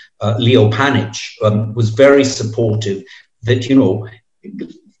friend, Leo Panitch, was very supportive that, you know,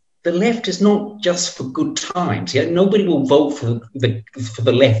 the left is not just for good times. Yeah, nobody will vote for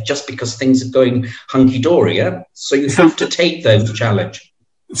the left just because things are going hunky-dory. Yeah? So you have to take those challenges.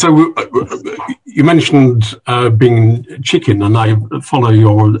 So you mentioned being chicken, and I follow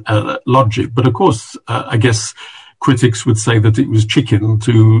your logic. But of course, I guess critics would say that it was chicken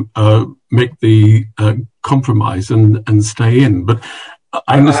to make the compromise and stay in. But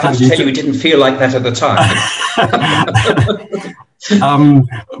I understand. I have to tell you, it didn't feel like that at the time.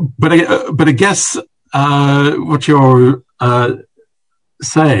 But I guess what you're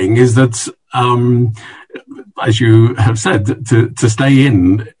saying is that, as you have said, to stay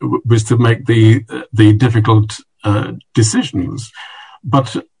in was to make the difficult decisions.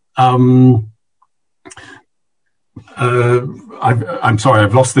 But I'm sorry,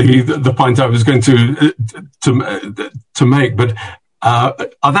 I've lost the point I was going to make. But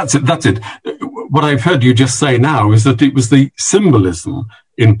that's it. That's it. What I've heard you just say now is that it was the symbolism,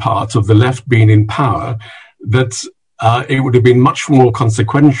 in part, of the left being in power that it would have been much more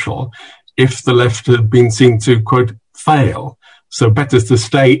consequential if the left had been seen to, quote, fail. So better to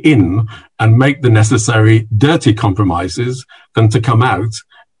stay in and make the necessary dirty compromises than to come out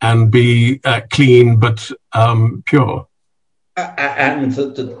and be clean but pure. And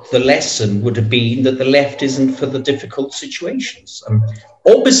the lesson would have been that the left isn't for the difficult situations.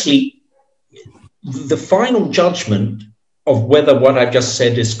 Obviously, the final judgment of whether what I've just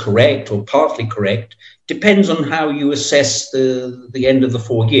said is correct or partly correct depends on how you assess the end of the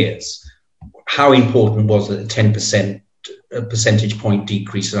 4 years. How important was the 10% percentage point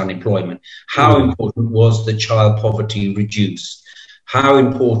decrease in unemployment? How important was the child poverty reduced? How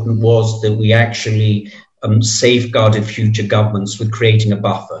important was that we actually safeguarded future governments with creating a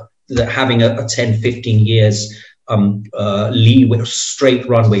buffer, that having a 10, 15 years leeway, straight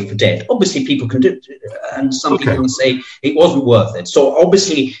runway for debt? Obviously, people can do it, and some people can say it wasn't worth it. So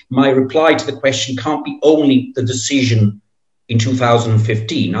obviously, my reply to the question can't be only the decision in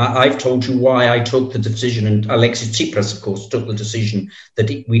 2015. I've told you why I took the decision, and Alexis Tsipras, of course, took the decision that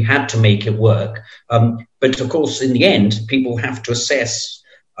we had to make it work. But of course, in the end, people have to assess.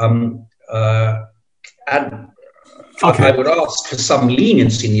 And I would ask for some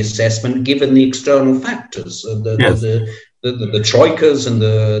leniency in the assessment, given the external factors, the troikas and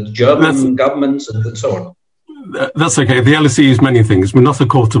the German governments and so on. That's okay. The LSE is many things. We're not a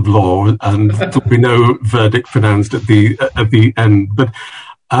court of law, and there'll be no verdict pronounced at the end. But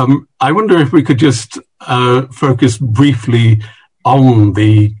I wonder if we could just focus briefly on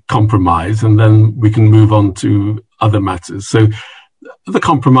the compromise, and then we can move on to other matters. So, the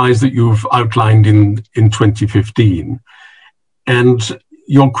compromise that you've outlined in 2015, and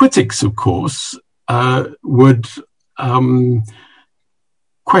your critics, of course, would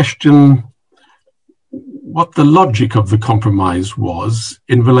question what the logic of the compromise was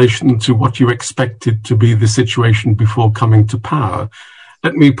in relation to what you expected to be the situation before coming to power.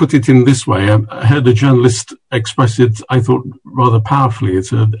 Let me put it in this way. I heard a journalist express it, I thought, rather powerfully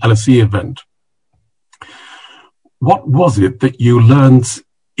at an LSE event. What was it that you learned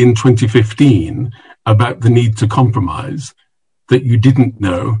in 2015 about the need to compromise that you didn't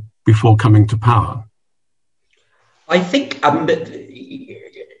know before coming to power? I think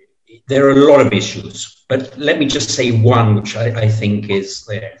there are a lot of issues, but let me just say one, which I think is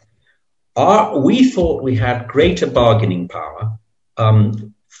there. We thought we had greater bargaining power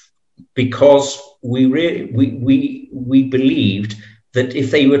because we believed that if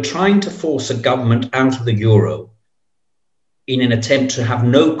they were trying to force a government out of the euro in an attempt to have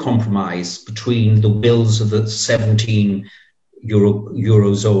no compromise between the wills of the 17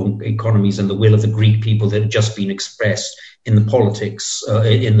 eurozone economies and the will of the Greek people that had just been expressed in the politics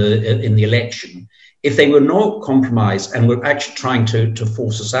in the election, if they were not compromised and were actually trying to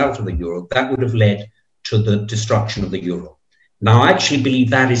force us out of the euro, that would have led to the destruction of the euro. Now, I actually believe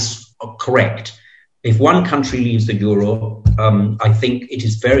that is correct. If one country leaves the euro, I think it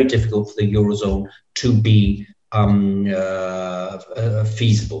is very difficult for the eurozone to be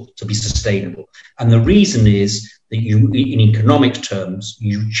feasible, to be sustainable. And the reason is that in economic terms,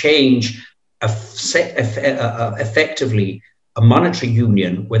 you change effectively a monetary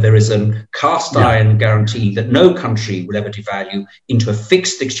union where there is a cast iron guarantee that no country will ever devalue into a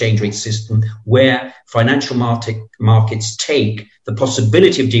fixed exchange rate system where financial markets take the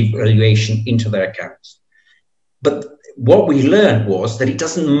possibility of devaluation into their accounts. But what we learned was that it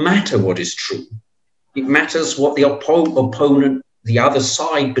doesn't matter what is true. It matters what the opponent, the other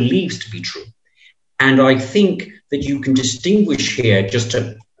side, believes to be true. And I think that you can distinguish here, just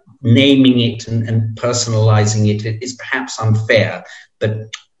naming it and personalizing it is perhaps unfair, but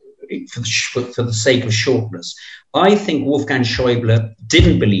for the sake of shortness. I think Wolfgang Schäuble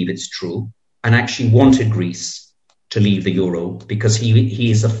didn't believe it's true and actually wanted Greece to leave the euro because he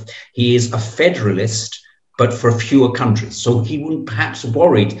is a federalist, but for fewer countries. So he wouldn't perhaps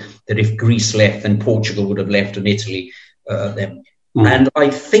worried that if Greece left, then Portugal would have left and Italy then. And I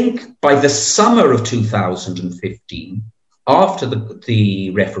think by the summer of 2015, after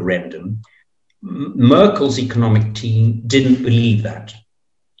the referendum, Merkel's economic team didn't believe that.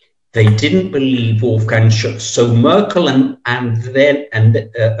 They didn't believe Wolfgang Schäuble. So Merkel and at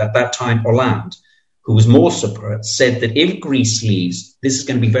that time Hollande, who was more surprised, said that if Greece leaves, this is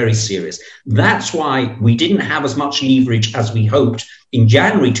going to be very serious. That's why we didn't have as much leverage as we hoped in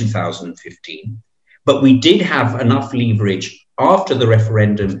January 2015, but we did have enough leverage after the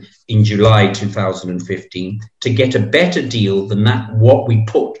referendum in July 2015 to get a better deal than what we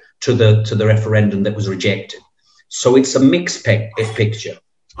put to the referendum that was rejected. So it's a mixed picture.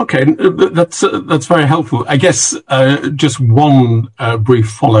 Okay, that's very helpful. I guess just one brief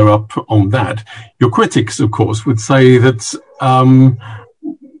follow-up on that. Your critics, of course, would say that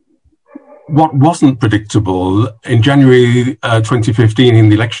what wasn't predictable in January 2015 in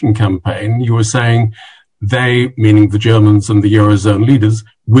the election campaign, you were saying they, meaning the Germans and the Eurozone leaders,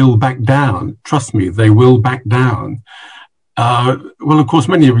 will back down. Trust me, they will back down. Well, of course,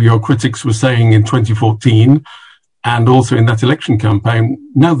 many of your critics were saying in 2014 and also in that election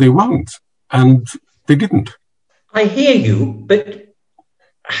campaign, no, they won't. And they didn't. I hear you, but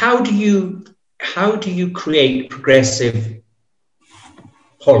how do you create progressive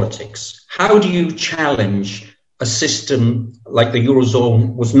politics? How do you challenge a system like the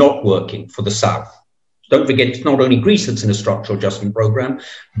Eurozone was not working for the South? Don't forget, it's not only Greece that's in a structural adjustment program,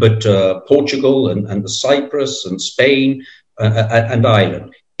 but Portugal and Cyprus and Spain and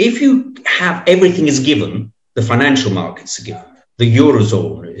Ireland. If you have everything is given, the financial markets are given, the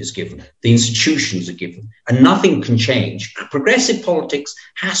Eurozone is given, the institutions are given, and nothing can change, progressive politics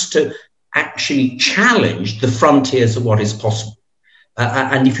has to actually challenge the frontiers of what is possible.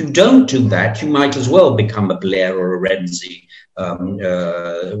 And if you don't do that, you might as well become a Blair or a Renzi,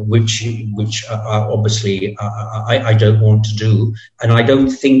 which obviously I don't want to do. And I don't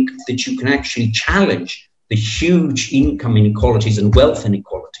think that you can actually challenge the huge income inequalities and wealth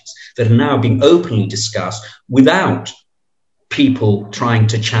inequalities that are now being openly discussed without people trying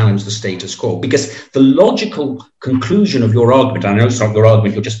to challenge the status quo. Because the logical conclusion of your argument, I know it's not your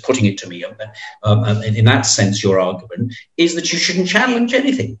argument, you're just putting it to me, in that sense, your argument is that you shouldn't challenge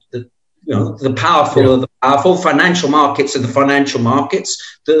anything. The powerful financial markets are the financial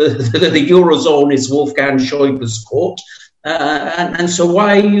markets. The Eurozone is Wolfgang Schäuble's court. And so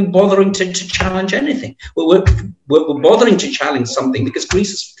why are you bothering to challenge anything? Well, we're bothering to challenge something because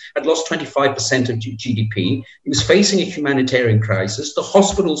Greece had lost 25% of GDP. It was facing a humanitarian crisis. The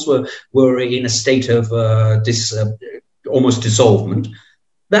hospitals were in a state of almost dissolvement.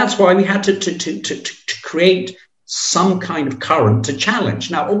 That's why we had to create some kind of current to challenge.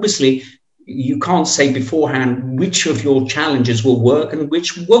 Now, obviously, you can't say beforehand which of your challenges will work and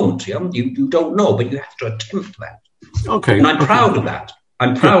which won't. You don't know, but you have to attempt that. Okay. And I'm proud of that.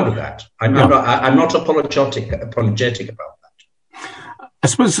 I'm proud of that. I'm not apologetic about that. I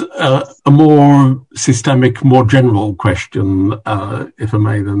suppose a more systemic, more general question, if I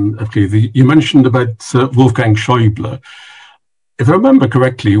may, then, you mentioned about Wolfgang Schäuble. If I remember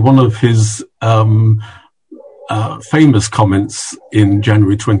correctly, one of his famous comments in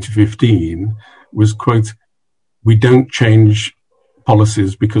January 2015 was, quote, "We don't change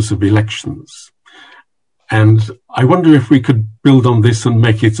policies because of elections." And I wonder if we could build on this and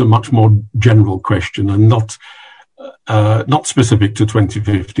make it a much more general question and not specific to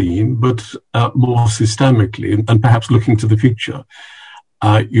 2015, but more systemically and perhaps looking to the future.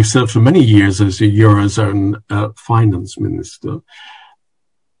 You served for many years as a Eurozone finance minister.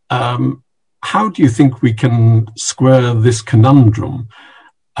 How do you think we can square this conundrum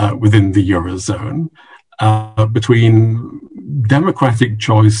within the Eurozone between democratic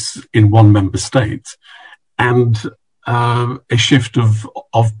choice in one member state and a shift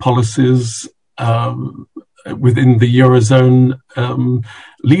of policies within the Eurozone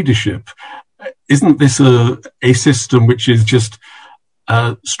leadership? isn't this a system which is just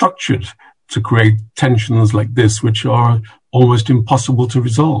structured to create tensions like this, which are almost impossible to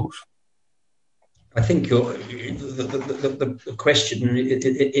resolve? I think the question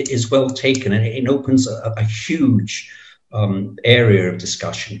is well taken, and it opens a huge area of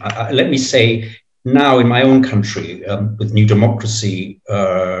discussion. Let me say now in my own country, with New Democracy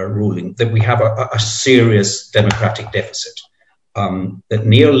ruling, that we have a serious democratic deficit. That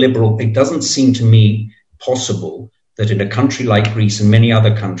neoliberal, it doesn't seem to me possible that in a country like Greece and many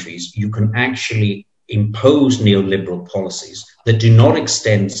other countries, you can actually impose neoliberal policies that do not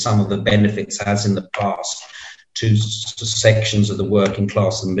extend some of the benefits as in the past to sections of the working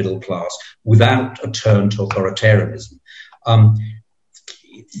class and middle class without a turn to authoritarianism.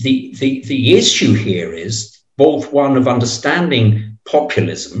 The issue here is both one of understanding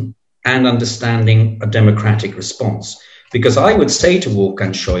populism and understanding a democratic response. Because I would say to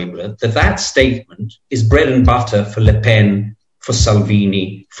Wolfgang Schäuble that statement is bread and butter for Le Pen, for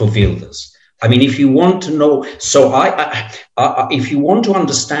Salvini, for Wilders. I mean, if you want to know, if you want to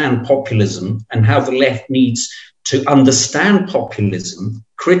understand populism and how the left needs to understand populism,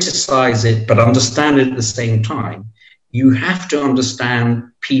 criticize it, but understand it at the same time, you have to understand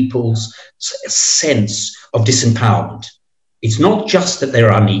people's sense of disempowerment. It's not just that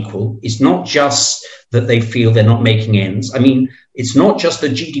they're unequal. It's not just that they feel they're not making ends. I mean, it's not just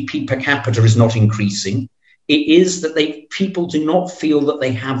that GDP per capita is not increasing. It is that people do not feel that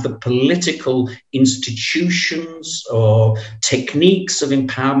they have the political institutions or techniques of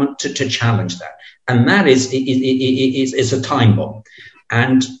empowerment to challenge that. And that is a time bomb.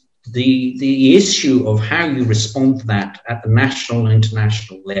 And the issue of how you respond to that at the national and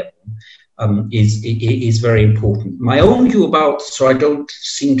international level is very important. My own view about, so I don't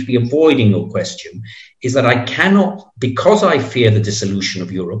seem to be avoiding your question, is that I cannot, because I fear the dissolution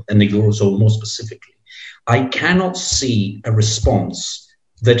of Europe and the Eurozone more specifically, I cannot see a response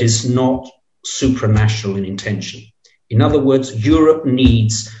that is not supranational in intention. In other words, Europe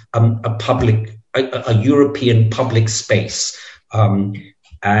needs a European public space.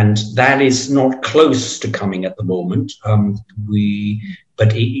 And that is not close to coming at the moment.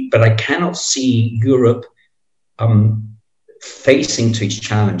 But I cannot see Europe facing to its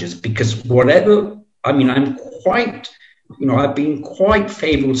challenges, because I've been quite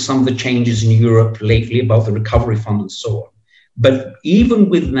favorable to some of the changes in Europe lately about the recovery fund and so on. But even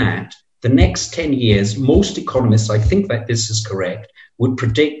with that, the next 10 years, most economists, I think that this is correct, would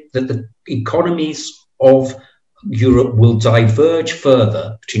predict that the economies of Europe will diverge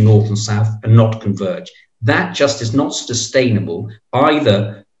further between North and South and not converge. That just is not sustainable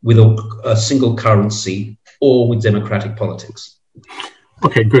either with a single currency or with democratic politics.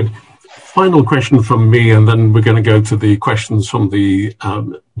 Okay, good. Final question from me, and then we're going to go to the questions from the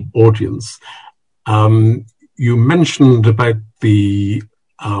audience. You mentioned about the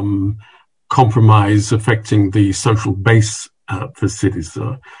compromise affecting the social base for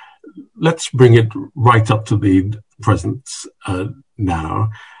Syriza. Let's bring it right up to the present now.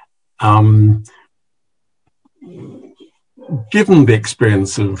 Given the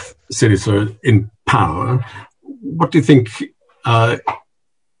experience of Syriza in power, what do you think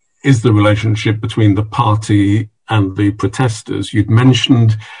is the relationship between the party and the protesters? You'd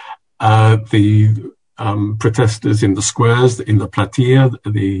mentioned the protesters in the squares, in the Platea,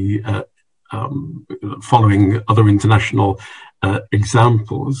 following other international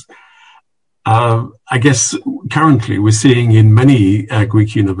examples. I guess currently we're seeing in many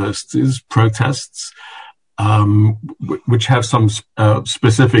Greek universities protests which have some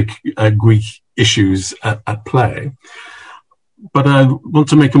specific Greek issues at play. But I want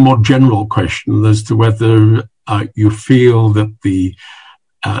to make a more general question as to whether you feel that the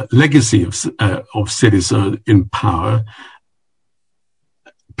legacy of Syriza in power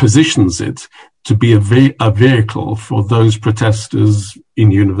positions it to be a vehicle for those protesters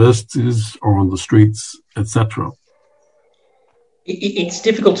in universities or on the streets, etc. It's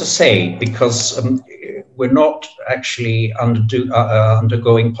difficult to say, because we're not actually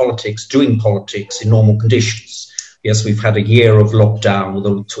undergoing politics, doing politics in normal conditions. Yes, we've had a year of lockdown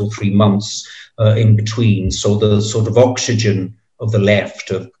with 2 or 3 months in between. So the sort of oxygen of the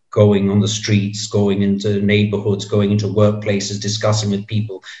left, of going on the streets, going into neighborhoods, going into workplaces, discussing with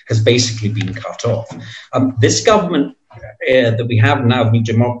people, has basically been cut off. This government that we have now, New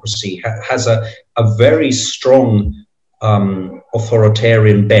Democracy, has a very strong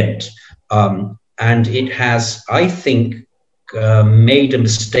authoritarian bent. And it has, I think, made a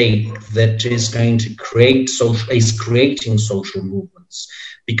mistake that is going to creating social movements,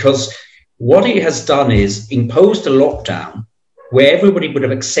 because what it has done is imposed a lockdown where everybody would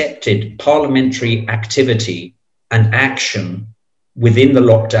have accepted parliamentary activity and action within the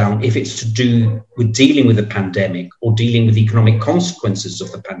lockdown if it's to do with dealing with the pandemic or dealing with economic consequences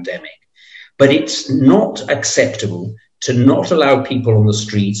of the pandemic. But it's not acceptable to not allow people on the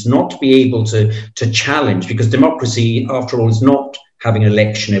streets, not to be able to challenge, because democracy, after all, is not having an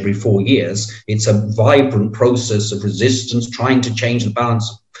election every 4 years. It's a vibrant process of resistance, trying to change the balance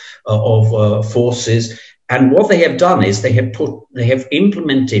of forces. And what they have done is they have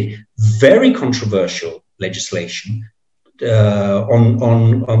implemented very controversial legislation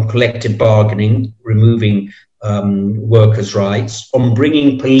on collective bargaining, removing workers' rights, on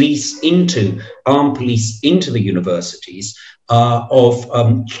bringing armed police into the universities, of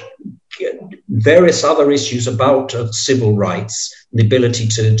various other issues about civil rights, the ability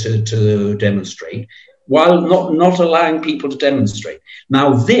to demonstrate, while not allowing people to demonstrate.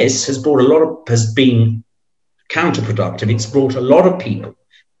 Now, this has been counterproductive. It's brought a lot of people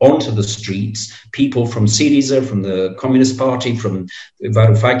onto the streets, people from Syriza, from the Communist Party, from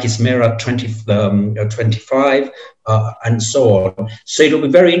Varoufakis Mera 25, and so on. So it'll be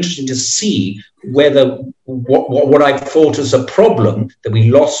very interesting to see whether what I thought was a problem, that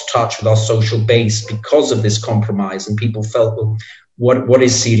we lost touch with our social base because of this compromise, and people felt, well, what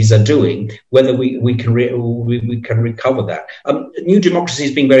is Syriza doing? Whether we can recover that. New Democracy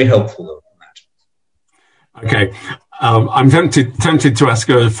has been very helpful though, on that. Okay. I'm tempted to ask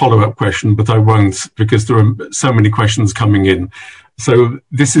a follow-up question, but I won't, because there are so many questions coming in. So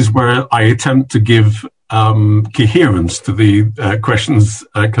this is where I attempt to give coherence to the questions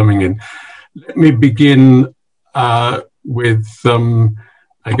coming in. Let me begin with,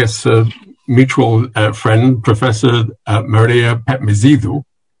 I guess, a mutual friend, Professor Maria Petmezidou.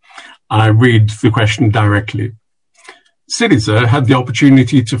 I read the question directly. Syriza had the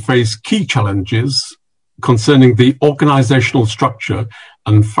opportunity to face key challenges concerning the organizational structure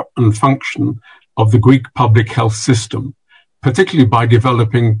and function of the Greek public health system, particularly by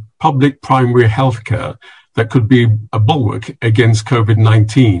developing public primary healthcare that could be a bulwark against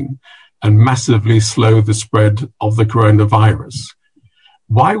COVID-19 and massively slow the spread of the coronavirus.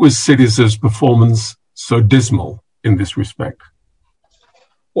 Why was Syriza's performance so dismal in this respect?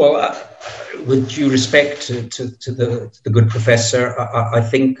 Well, with due respect to the good professor, I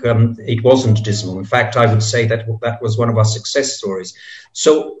think it wasn't dismal. In fact, I would say that was one of our success stories.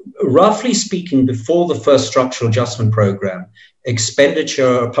 So, roughly speaking, before the first structural adjustment program,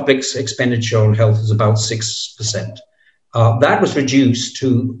 public expenditure on health was about 6%. That was reduced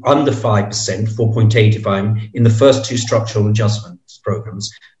to under 5%, 4.8 if I'm in the first two structural adjustment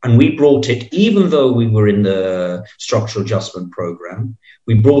programs. And we brought it, even though we were in the structural adjustment program,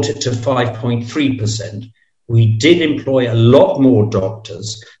 we brought it to 5.3%. We did employ a lot more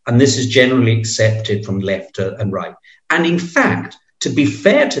doctors, and this is generally accepted from left and right. And in fact, to be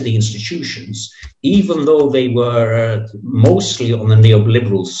fair to the institutions, even though they were mostly on the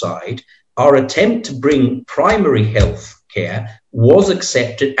neoliberal side, our attempt to bring primary health care was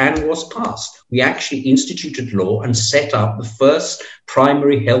accepted and was passed. We actually instituted law and set up the first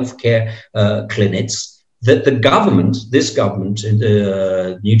primary healthcare clinics that this government,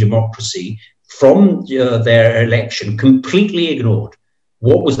 the New Democracy, from their election, completely ignored.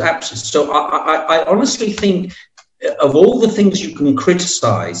 What was absolute? So I honestly think, of all the things you can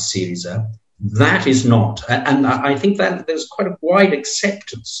criticize Syriza, that is not. And I think that there's quite a wide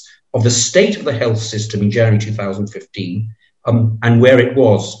acceptance of the state of the health system in January 2015, and where it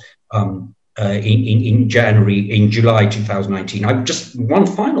was in July 2019. Just one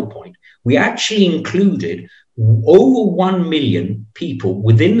final point. We actually included over 1 million people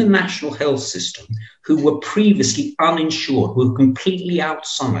within the national health system who were previously uninsured, who were completely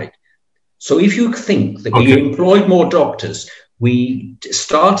outside. So if you think that we employed more doctors, we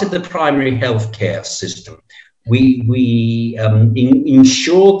started the primary health care system, we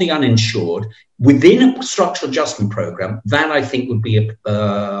insured the uninsured within a structural adjustment program, that I think would be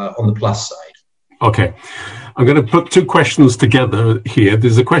on the plus side. Okay. I'm going to put two questions together here.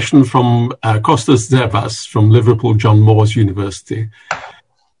 There's a question from Kostas Zevas from Liverpool John Moores University.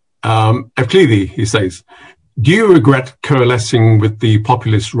 Evklidi, he says, do you regret coalescing with the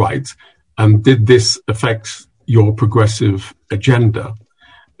populist right, and did this affect your progressive agenda?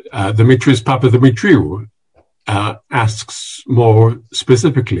 Dimitris Papadimitriou asks more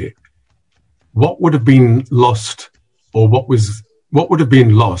specifically, what would have been lost, or what would have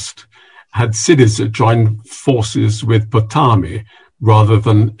been lost had Syriza joined forces with Potami rather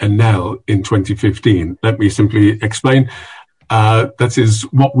than Enel in 2015? Let me simply explain. That is,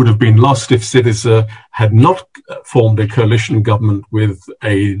 what would have been lost if Syriza had not formed a coalition government with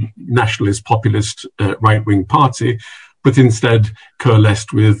a nationalist populist right-wing party, but instead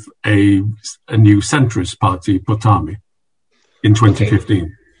coalesced with a new centrist party, Potami, in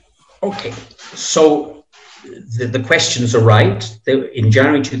 2015. Okay. So the questions are right. In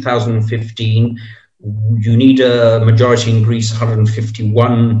January 2015, you need a majority in Greece,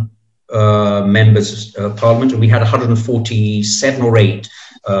 151 members of parliament, and we had 147 or 8,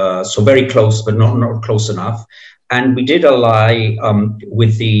 so very close, but not close enough. And we did ally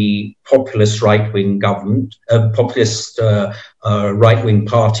with the populist right-wing government, populist right-wing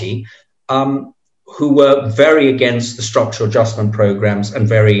party, who were very against the structural adjustment programs and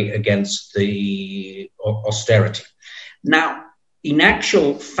very against the austerity. Now, in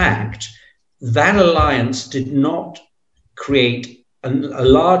actual fact, that alliance did not create a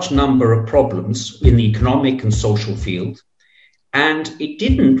large number of problems in the economic and social field. And it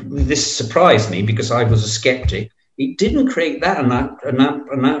didn't, this surprised me because I was a skeptic, it didn't create that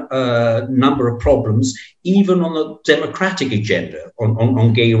number of problems, even on the democratic agenda,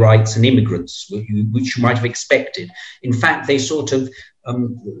 on gay rights and immigrants, which you might have expected. In fact, they sort of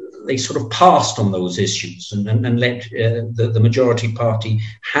passed on those issues and let the majority party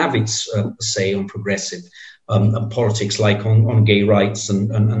have its say on progressive politics, like on gay rights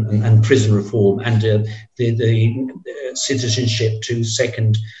and prison reform and the citizenship to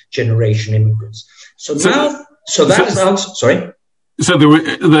second generation immigrants. So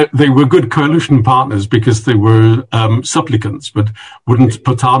they were good coalition partners because they were supplicants, but wouldn't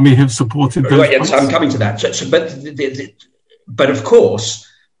Potami have supported those? Right, yes, I'm coming to that. But of course,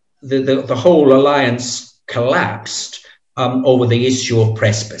 the whole alliance collapsed over the issue of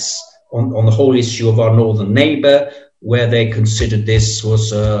Prespes, on the whole issue of our northern neighbour, where they considered this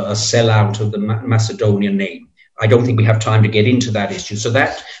was a sellout of the Macedonian name. I don't think we have time to get into that issue. So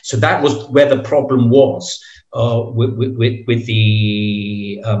that was where the problem was with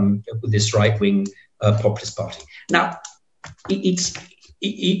this right-wing populist party. Now,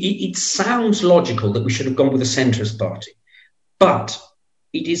 it sounds logical that we should have gone with a centrist party, but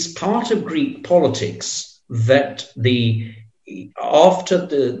it is part of Greek politics that after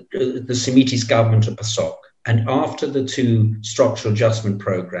the Simitis government of PASOK and after the 2 structural adjustment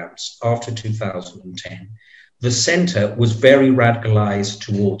programs after 2010, the centre was very radicalised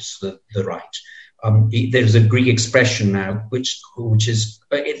towards the right. There's a Greek expression now, which is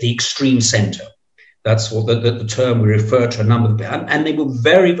the extreme centre. That's what the term we refer to a number of people, and they were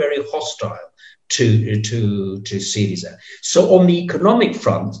very, very hostile to Syriza. So on the economic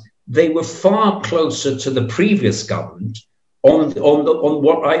front, they were far closer to the previous government on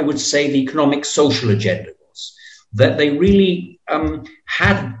what I would say the economic social agenda was. That they really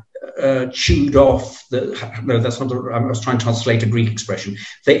had chewed off no, that's not I was trying to translate a Greek expression.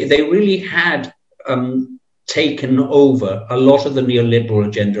 They really had taken over a lot of the neoliberal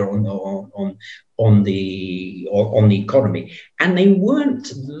agenda on the economy, and they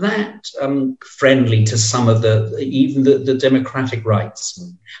weren't that friendly to some of even the democratic rights,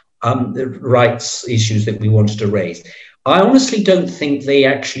 the rights issues that we wanted to raise. I honestly don't think they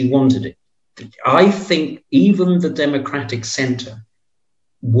actually wanted it. I think even the democratic centre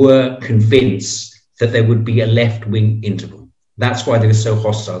were convinced that there would be a left-wing interval. That's why they were so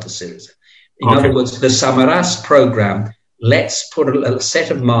hostile to Syriza. In other words, the Samaras program, let's put a set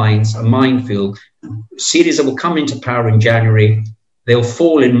of minds, a minefield. Syriza will come into power in January, they'll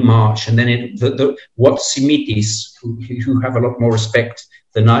fall in March, and then what Simitis, who have a lot more respect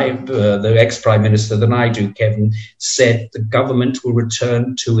than the ex-prime minister than I do, Kevin, said the government will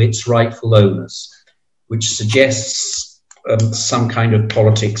return to its rightful owners, which suggests some kind of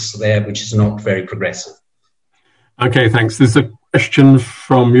politics there, which is not very progressive. Okay, thanks. There's a question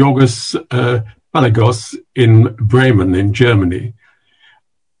from Yorgos Palagos in Bremen, in Germany.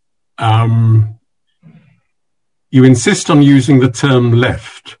 You insist on using the term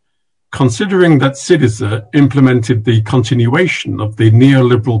left, considering that Syriza implemented the continuation of the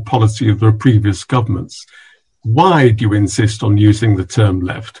neoliberal policy of the previous governments. Why do you insist on using the term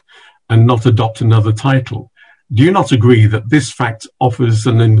left and not adopt another title? Do you not agree that this fact offers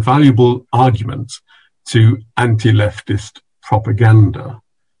an invaluable argument to anti-leftist propaganda?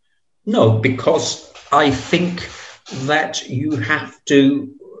 No, because I think that you have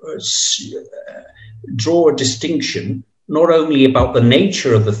to draw a distinction not only about the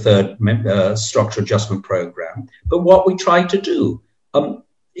nature of the third structural adjustment program, but what we try to do.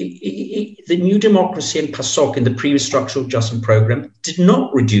 The New Democracy and PASOK in the previous structural adjustment program did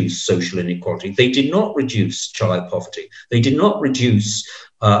not reduce social inequality. They did not reduce child poverty. They did not reduce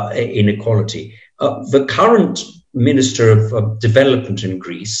inequality. The current Minister of Development in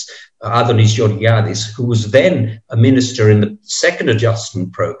Greece, Adonis Georgiadis, who was then a minister in the second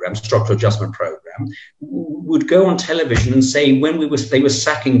adjustment program, structural adjustment program, would go on television and say when they were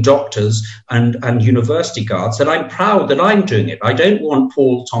sacking doctors and university guards that I'm proud that I'm doing it. I don't want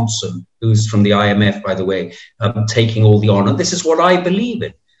Paul Thompson, who's from the IMF, by the way, taking all the honor. This is what I believe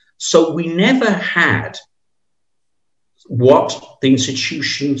in. So we never had what the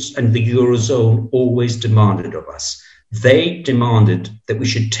institutions and the Eurozone always demanded of us. They demanded that we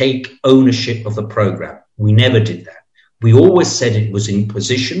should take ownership of the program. We never did that. We always said it was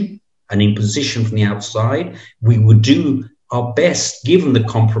imposition, an imposition from the outside. We would do our best, given the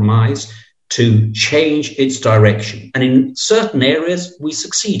compromise, to change its direction. And in certain areas, we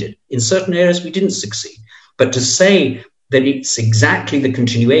succeeded. In certain areas, we didn't succeed. But to say that it's exactly the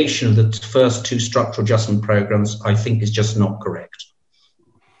continuation of the first two structural adjustment programs, I think is just not correct.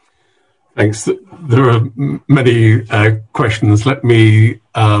 Thanks. There are many questions. Let me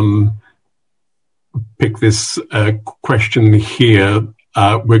pick this question here.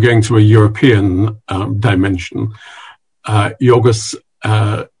 We're going to a European dimension. Yorgos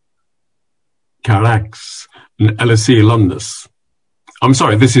Karax, LSE Londis. I'm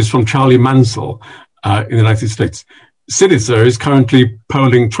sorry, this is from Charlie Mansell in the United States. Syriza is currently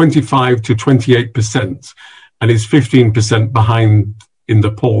polling 25 to 28% and is 15% behind in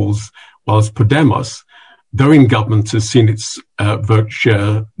the polls, whilst Podemos, though in government, has seen its vote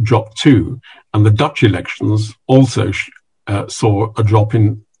share drop too. And the Dutch elections also saw a drop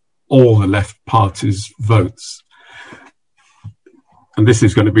in all the left parties' votes. And this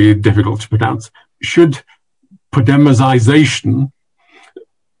is going to be difficult to pronounce. Should Podemosization,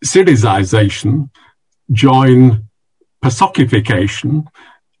 Syrizization, join PASOKification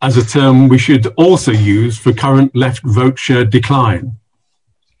as a term we should also use for current left vote share decline?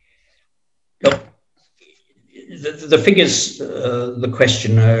 The figures the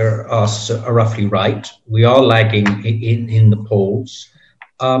questioner asks are roughly right. We are lagging in the polls.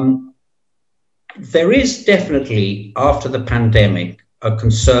 There is definitely, after the pandemic, a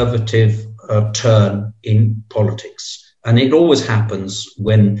conservative turn in politics. And it always happens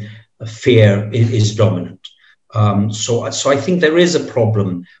when fear is dominant. So I think there is a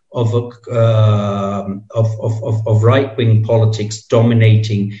problem of right-wing politics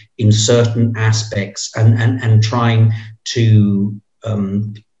dominating in certain aspects and trying to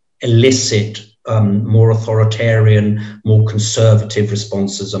elicit more authoritarian, more conservative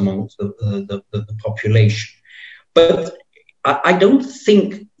responses amongst the population. But I don't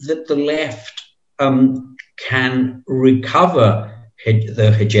think that the left can recover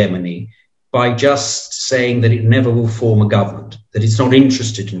the hegemony by just saying that it never will form a government, that it's not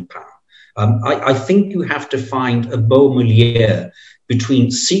interested in power. I think you have to find a beau milieu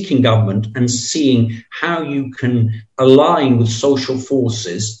between seeking government and seeing how you can align with social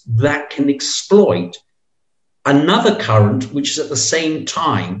forces that can exploit another current, which is at the same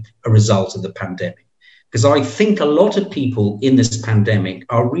time a result of the pandemic. Because I think a lot of people in this pandemic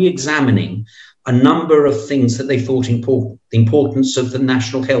are re-examining a number of things that they thought important. The importance of the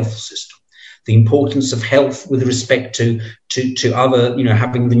national health system, the importance of health with respect to other,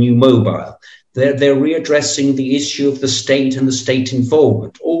 having the new mobile. They're readdressing the issue of the state and the state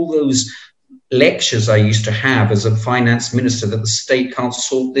involvement. All those lectures I used to have as a finance minister that the state can't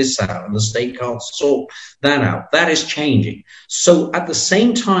sort this out and the state can't sort that out. That is changing. So at the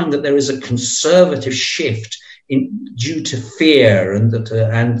same time that there is a conservative shift due to fear and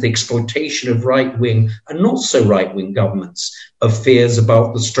the exploitation of right-wing and not so right-wing governments of fears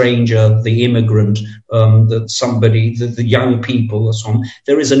about the stranger, the immigrant, the young people and so on,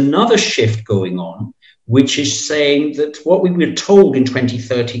 there is another shift going on, which is saying that what we were told in 20,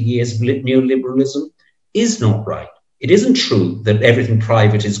 30 years of neoliberalism is not right. It isn't true that everything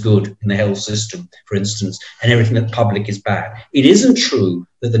private is good in the health system, for instance, and everything that public is bad. It isn't true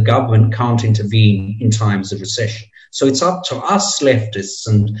that the government can't intervene in times of recession. So it's up to us leftists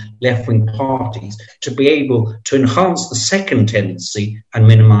and left-wing parties to be able to enhance the second tendency and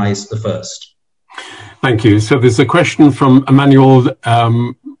minimize the first. Thank you. So there's a question from Emmanuel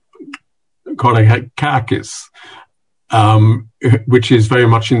Korakakis, which is very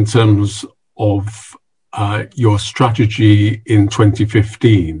much in terms of your strategy in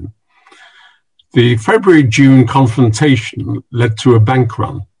 2015. The February-June confrontation led to a bank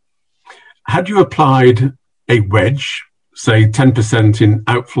run. Had you applied a wedge, say 10% in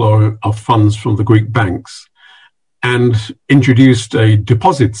outflow of funds from the Greek banks, and introduced a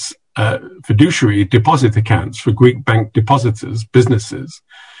fiduciary deposit accounts for Greek bank depositors, businesses,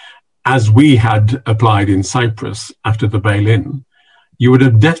 as we had applied in Cyprus after the bail-in, you would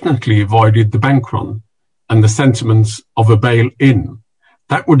have definitely avoided the bank run and the sentiments of a bail-in.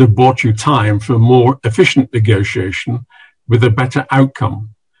 That would have bought you time for a more efficient negotiation with a better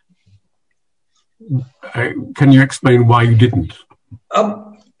outcome. Can you explain why you didn't?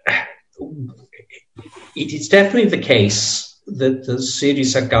 It is definitely the case that the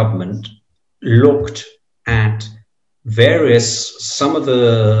Syriza government looked at some of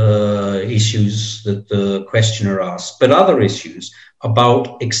the issues that the questioner asked, but other issues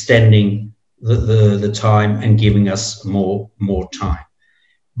about extending the time and giving us more time.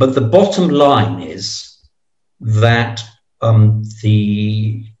 But the bottom line is that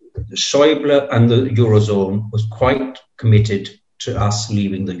the Schäuble and the Eurozone was quite committed to us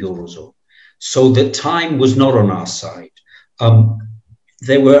leaving the Eurozone. So the time was not on our side.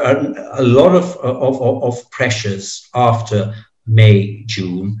 There were a lot of pressures after May,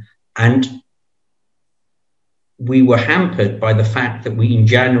 June, and we were hampered by the fact that in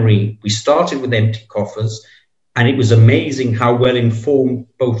January, we started with empty coffers, and it was amazing how well informed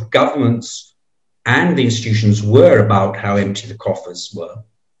both governments and the institutions were about how empty the coffers were.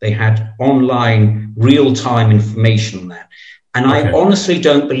 They had online, real-time information on that. And okay. I honestly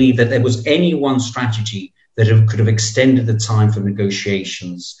don't believe that there was any one strategy that could have extended the time for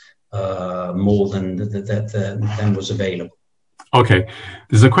negotiations more than was available. Okay.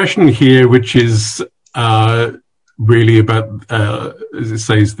 There's a question here which is really about, as it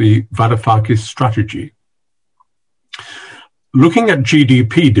says, the Varoufakis strategy. Looking at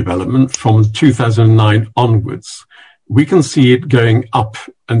GDP development from 2009 onwards, we can see it going up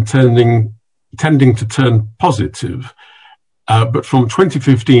and tending to turn positive. But from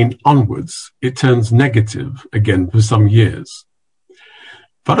 2015 onwards, it turns negative again for some years.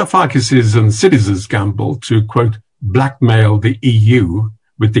 Varoufakis' and Syriza's gamble to, quote, blackmail the EU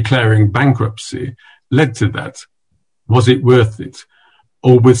with declaring bankruptcy led to that. Was it worth it?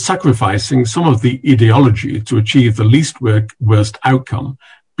 Or with sacrificing some of the ideology to achieve the least worst outcome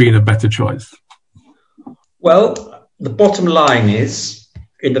being a better choice? Well, the bottom line is,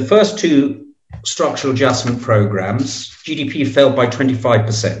 in the first two structural adjustment programs, GDP fell by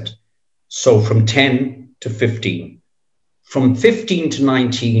 25%. So from 10 to 15. From 15 to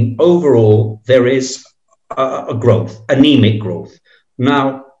 19, overall, there is a growth, anemic growth.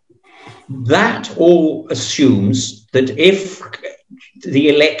 Now, that all assumes that if the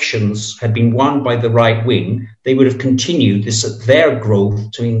elections had been won by the right wing, they would have continued their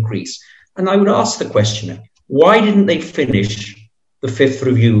growth to increase. And I would ask the questioner, why didn't they finish the fifth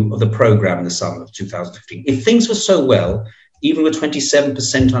review of the program in the summer of 2015? If things were so well, even with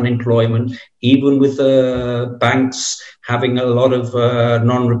 27% unemployment, even with banks having a lot of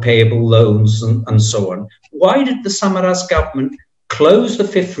non-repayable loans and so on, why did the Samaras government close the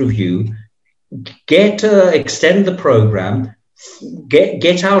fifth review, extend the program,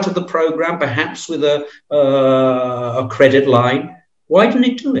 get out of the program, perhaps with a credit line? Why didn't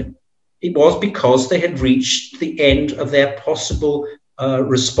it do it? It was because they had reached the end of their possible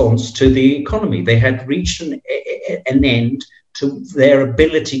response to the economy. They had reached an end to their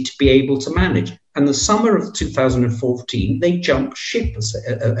ability to be able to manage. And the summer of 2014, they jumped ship,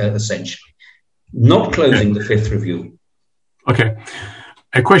 essentially, not closing the fifth review. Okay.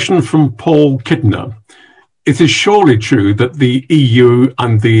 A question from Paul Kidner. It is surely true that the EU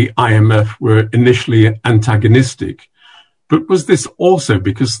and the IMF were initially antagonistic, but was this also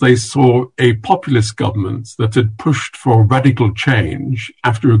because they saw a populist government that had pushed for radical change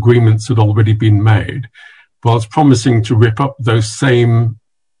after agreements had already been made, whilst promising to rip up those same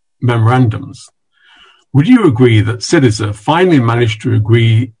memorandums? Would you agree that Syriza finally managed to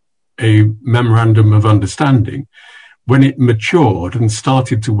agree a memorandum of understanding when it matured and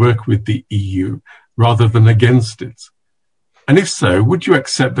started to work with the EU rather than against it? And if so, would you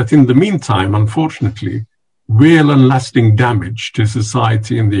accept that in the meantime, unfortunately, real and lasting damage to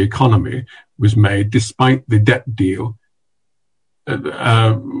society and the economy was made despite the debt deal?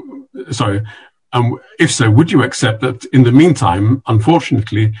 If so, would you accept that in the meantime,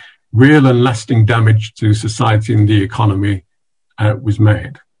 unfortunately, real and lasting damage to society and the economy was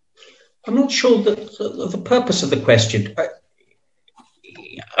made? I'm not sure that the purpose of the question.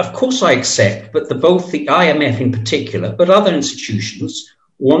 Of course I accept, but both the IMF in particular, but other institutions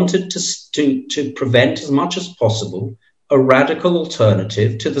wanted to prevent as much as possible a radical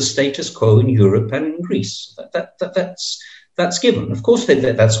alternative to the status quo in Europe and in Greece. That's given. Of course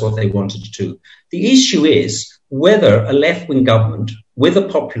that's what they wanted to do. The issue is whether a left-wing government with a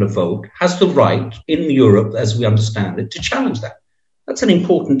popular vote has the right in Europe, as we understand it, to challenge that. That's an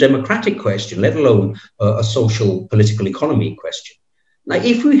important democratic question, let alone a social, political economy question. Now,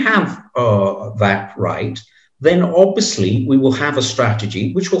 if we have that right, then obviously we will have a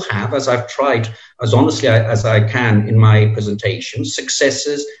strategy which will have, as I've tried as honestly as I can in my presentation,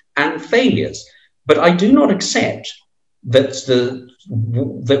 successes and failures. But I do not accept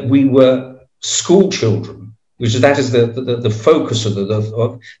that we were school children, that is the focus of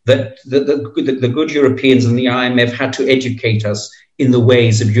the good Europeans and the IMF had to educate us in the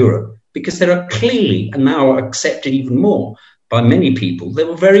ways of Europe, because there are clearly, and now accepted even more by many people, there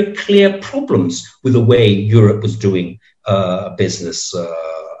were very clear problems with the way Europe was doing business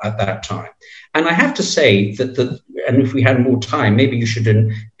at that time. And I have to say that, and if we had more time, maybe you should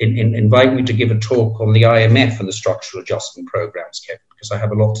invite me to give a talk on the IMF and the structural adjustment programs, Kevin, because I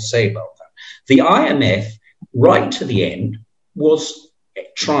have a lot to say about that. The IMF, right to the end, was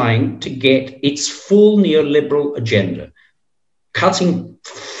trying to get its full neoliberal agenda, cutting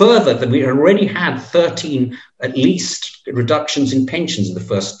further than we already had 13 at least reductions in pensions in the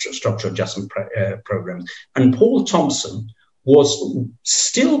first structural adjustment programs. And Paul Thompson was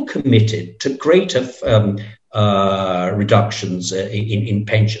still committed to greater reductions in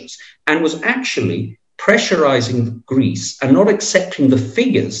pensions, and was actually pressurizing Greece and not accepting the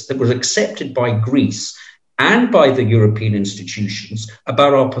figures that were accepted by Greece and by the European institutions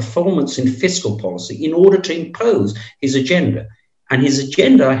about our performance in fiscal policy in order to impose his agenda. And his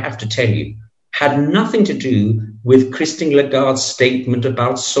agenda, I have to tell you, had nothing to do with Christine Lagarde's statement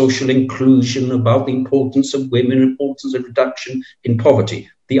about social inclusion, about the importance of women, importance of reduction in poverty.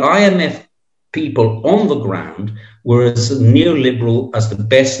 The IMF people on the ground were as neoliberal as the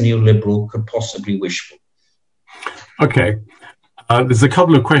best neoliberal could possibly wish for. Okay. There's a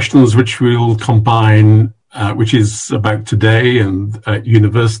couple of questions which we'll combine, which is about today and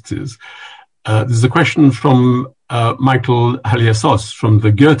universities. There's a question from Michael Haliassos from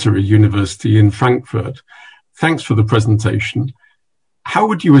the Goethe University in Frankfurt. Thanks for the presentation. How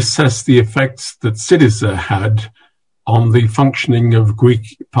would you assess the effects that Syriza had on the functioning of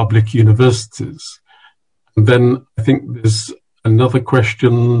Greek public universities? And then I think there's another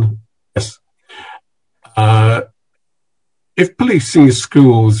question. Yes. If policing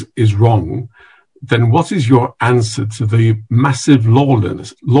schools is wrong, then what is your answer to the massive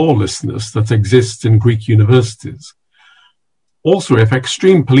lawlessness that exists in Greek universities? Also, if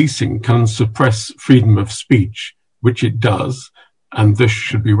extreme policing can suppress freedom of speech, which it does, and this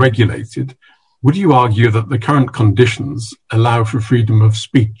should be regulated, would you argue that the current conditions allow for freedom of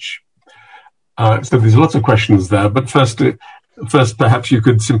speech? So there's lots of questions there, but first perhaps you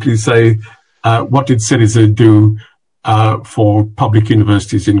could simply say, what did Syriza do for public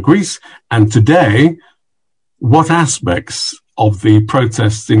universities in Greece? And today, what aspects of the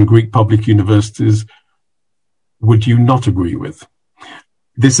protests in Greek public universities would you not agree with?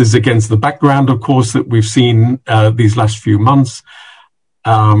 This is against the background, of course, that we've seen these last few months,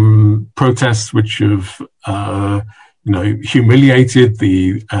 protests which have humiliated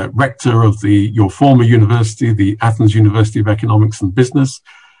the rector of your former university, the Athens University of Economics and Business.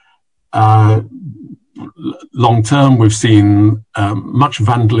 Long term, we've seen much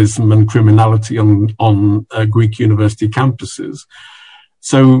vandalism and criminality on Greek university campuses.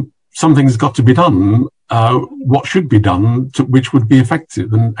 So something's got to be done. What should be done, which would be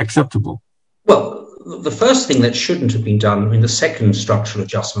effective and acceptable? Well, the first thing that shouldn't have been done in the second structural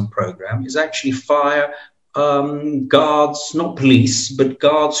adjustment program is actually fire guards, not police, but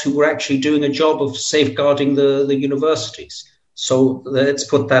guards who were actually doing a job of safeguarding the universities. So let's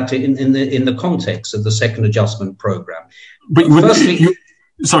put that in the context of the second adjustment program. But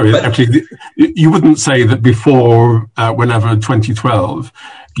you wouldn't say that before, whenever 2012,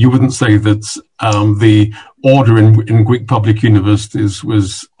 you wouldn't say that the order in Greek public universities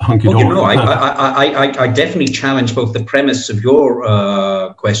was hunky-dory. I definitely challenge both the premise of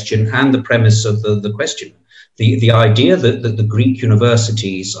your question and the premise of the question. The idea that the Greek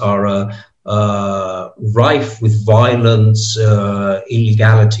universities are rife with violence,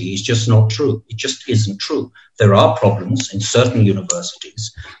 illegality is just not true. It just isn't true. There are problems in certain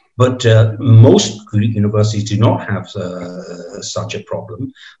universities, but most Greek universities do not have such a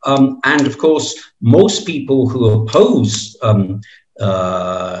problem. And of course, most people who oppose,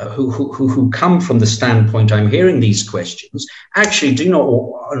 who come from the standpoint I'm hearing these questions, actually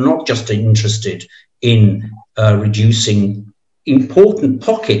are not just interested in reducing important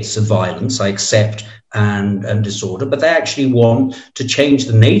pockets of violence, I accept, and disorder, but they actually want to change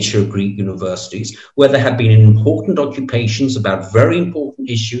the nature of Greek universities, where there have been important occupations about very important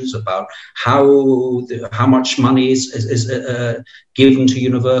issues about how much money is given to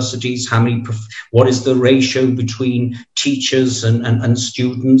universities, what is the ratio between teachers and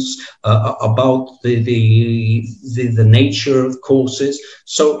students, about the nature of courses.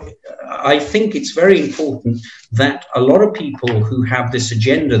 So I think it's very important that a lot of people who have this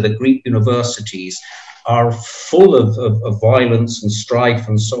agenda that Greek universities are full of violence and strife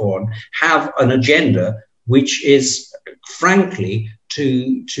and so on, have an agenda which is, frankly,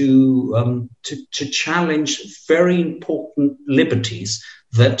 to challenge very important liberties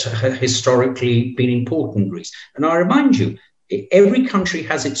that have historically been important in Greece. And I remind you, every country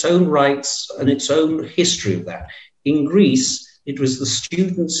has its own rights and its own history of that. In Greece, it was the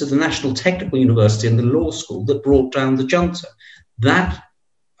students of the National Technical University and the law school that brought down the junta.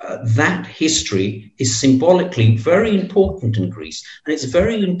 That history is symbolically very important in Greece, and it's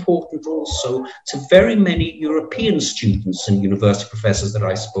very important also to very many European students and university professors that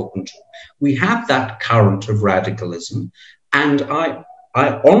I've spoken to. We have that current of radicalism, and I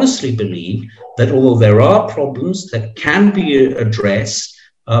honestly believe that although there are problems that can be addressed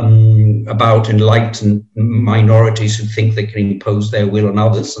about enlightened minorities who think they can impose their will on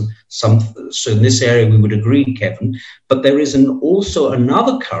others, and so in this area we would agree, Kevin, but there is also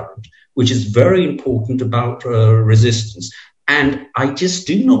another current which is very important about resistance. And I just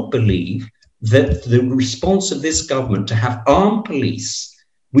do not believe that the response of this government to have armed police,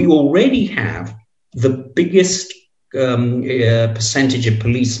 we already have the biggest percentage of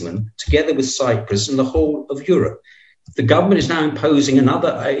policemen, together with Cyprus, in the whole of Europe. The government is now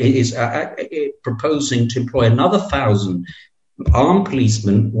proposing to employ another 1,000 armed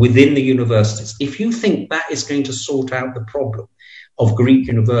policemen within the universities. If you think that is going to sort out the problem of Greek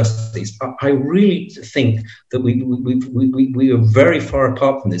universities, I really think that we are very far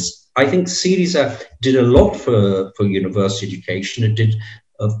apart from this. I think Syriza did a lot for university education. It did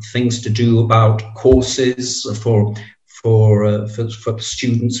things to do about courses for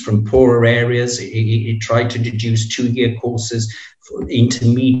students from poorer areas. It tried to introduce 2-year courses for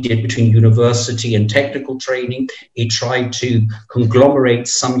intermediate between university and technical training. It tried to conglomerate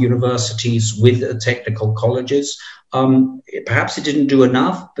some universities with technical colleges. Perhaps it didn't do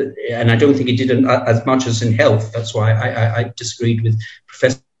enough, and I don't think it did as much as in health. That's why I disagreed with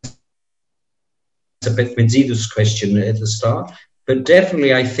Professor Betmezidou's question at the start. But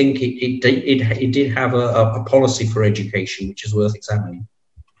definitely, I think it did have a policy for education, which is worth examining.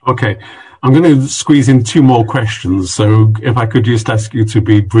 Okay. I'm going to squeeze in 2 more questions. So if I could just ask you to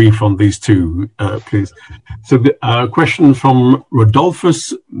be brief on these 2, please. So the question from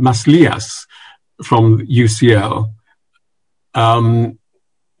Rodolphus Maslias from UCL.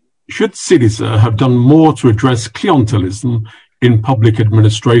 Should Syriza have done more to address clientelism in public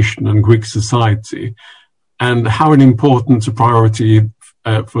administration and Greek society? And how an important priority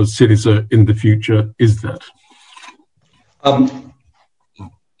for Syriza in the future is that?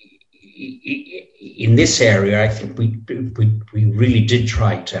 In this area, I think we really did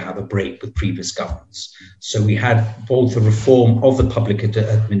try to have a break with previous governments. So we had both the reform of the public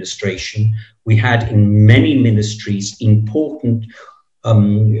administration. We had in many ministries important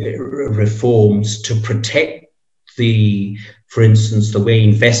reforms to protect for instance, the way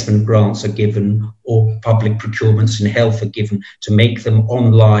investment grants are given or public procurements in health are given, to make them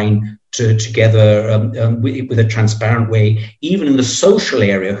online together with a transparent way. Even in the social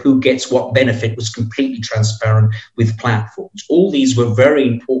area, who gets what benefit was completely transparent with platforms. All these were very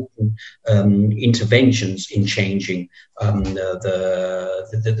important interventions in changing the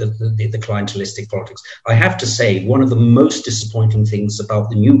clientelistic politics. I have to say, one of the most disappointing things about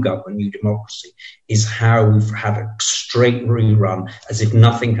the new government, New Democracy, is how we've had a straight rerun as if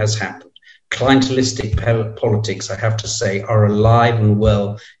nothing has happened. Clientelistic politics, I have to say, are alive and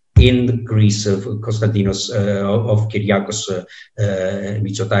well in the Greece of Konstantinos, of Kyriakos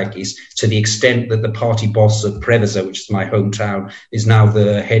Mitsotakis, to the extent that the party boss of Preveza, which is my hometown, is now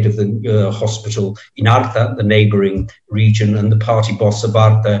the head of the hospital in Arta, the neighboring region, and the party boss of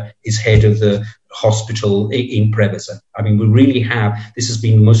Arta is head of the hospital in Preveza. I mean, we really have, this has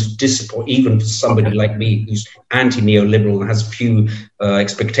been the most disappointing, even for somebody like me who's anti-neoliberal and has few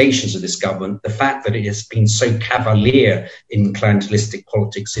expectations of this government. The fact that it has been so cavalier in clientelistic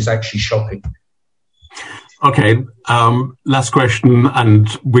politics is actually shocking. Okay, last question, and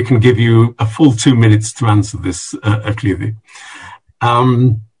we can give you a full 2 minutes to answer this, Euclide.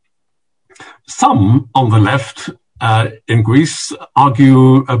 Some on the left in Greece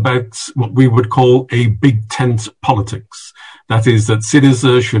argue about what we would call a big tent politics. That is, that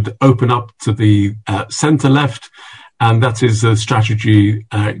Syriza should open up to the centre-left, and that is a strategy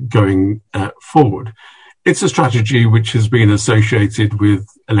going forward. It's a strategy which has been associated with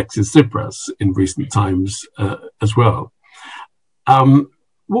Alexis Tsipras in recent times as well.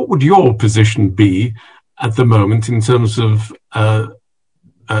 What would your position be at the moment in terms of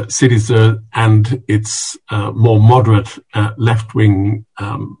Syriza and its more moderate left-wing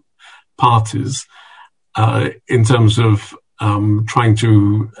parties in terms of trying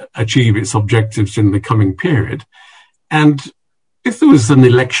to achieve its objectives in the coming period? And if there was an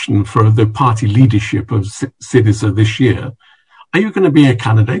election for the party leadership of Syriza this year, Are you going to be a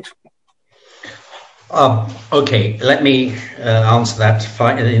candidate? Okay, let me answer that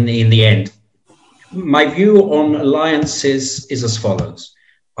in the end. My view on alliances is as follows.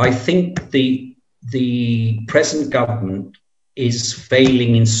 I think the present government is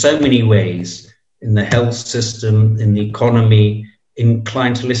failing in so many ways, in the health system, in the economy, in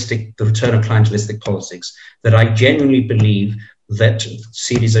the return of clientelistic politics, that I genuinely believe that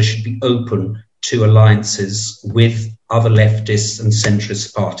Syriza should be open to alliances with other leftists and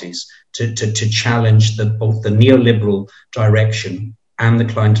centrist parties to challenge both the neoliberal direction and the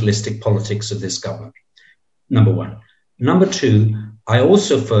clientelistic politics of this government. Number one. Number two, I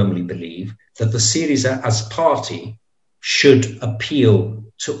also firmly believe that the Syriza as party should appeal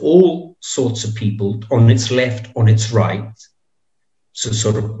to all sorts of people on its left, on its right, so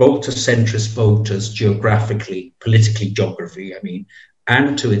sort of both to centrist voters geographically, geography,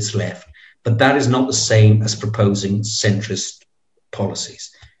 and to its left. But that is not the same as proposing centrist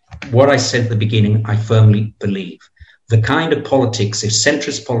policies. What I said at the beginning, I firmly believe. The kind of politics, if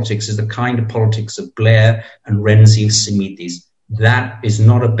centrist politics is the kind of politics of Blair and Renzi and Simitis, that is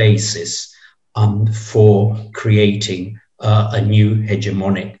not a basis for creating a new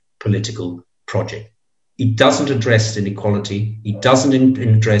hegemonic political project. It doesn't address inequality. It doesn't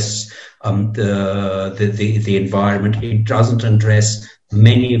address the environment. It doesn't address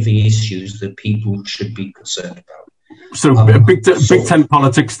many of the issues that people should be concerned about. So, Big Tent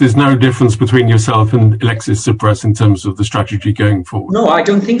politics, there's no difference between yourself and Alexis Tsipras in terms of the strategy going forward? No, I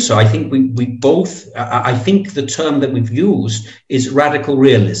don't think so. I think we both, I think the term that we've used is radical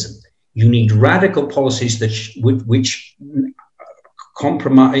realism. You need radical policies which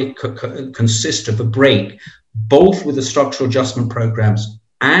compromise, consist of a break, both with the structural adjustment programs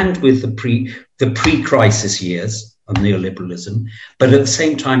and with the pre-crisis years of neoliberalism, but at the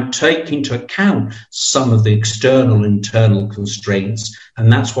same time take into account some of the external, internal constraints,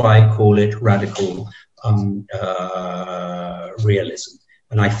 and that's why I call it radical realism.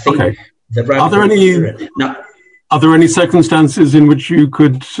 And I think the radical are there any circumstances in which you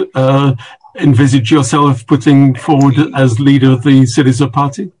could envisage yourself putting forward as leader of the Syriza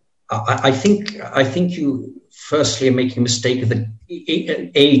party? I think you firstly are making a mistake of the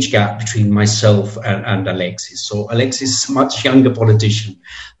age gap between myself and Alexis. So Alexis is a much younger politician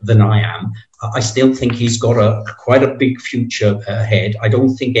than I am. I still think he's got quite a big future ahead. I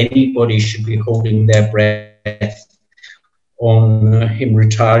don't think anybody should be holding their breath on him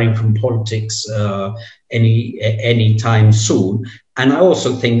retiring from politics any time soon. And I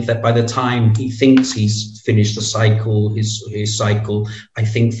also think that by the time he thinks he's finished the cycle, his cycle, I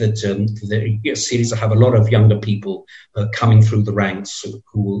think that Syriza have a lot of younger people coming through the ranks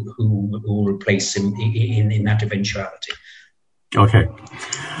who will replace him in that eventuality. Okay.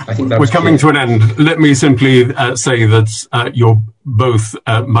 I think we're coming to an end. Let me simply say that you're both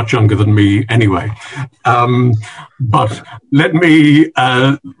much younger than me anyway. But let me,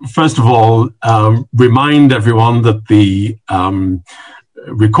 first of all, remind everyone that the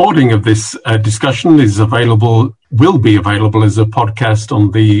recording of this discussion will be available as a podcast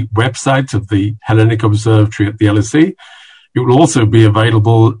on the website of the Hellenic Observatory at the LSE. It will also be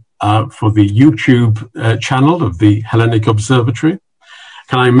available for the YouTube channel of the Hellenic Observatory.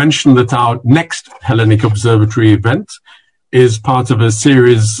 Can I mention that our next Hellenic Observatory event is part of a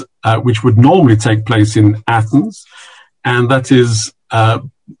series which would normally take place in Athens, and that is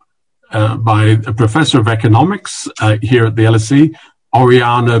by a professor of economics here at the LSE,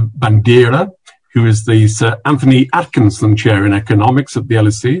 Oriana Bandiera, who is the Sir Anthony Atkinson Chair in Economics at the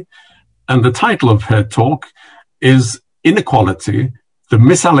LSE. And the title of her talk is Inequality, the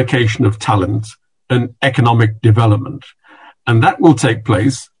Misallocation of Talent and Economic Development. And that will take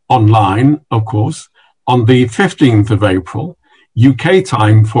place online, of course, on the 15th of April, UK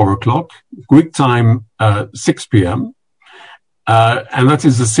time 4 o'clock, Greek time 6 p.m. And that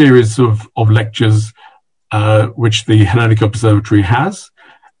is a series of lectures which the Hellenic Observatory has.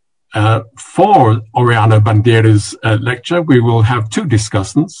 For Oriana Bandiera's lecture, we will have two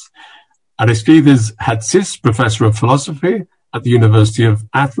discussants. Aristides Hatsis, Professor of Philosophy at the University of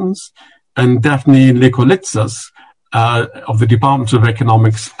Athens, and Daphne Nikolitsas of the Department of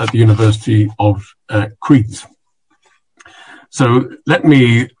Economics at the University of Crete. So let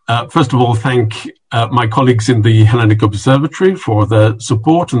me, first of all, thank my colleagues in the Hellenic Observatory for their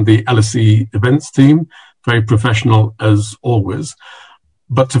support and the LSE events team, very professional as always.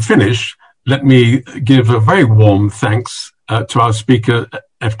 But to finish, let me give a very warm thanks to our speaker,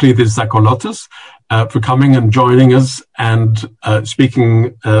 Evklidis Zakolotas, for coming and joining us and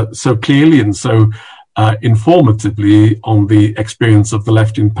speaking so clearly and so informatively on the experience of the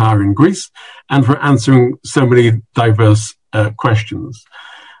left in power in Greece, and for answering so many diverse questions.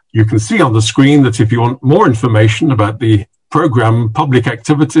 You can see on the screen that if you want more information about the program public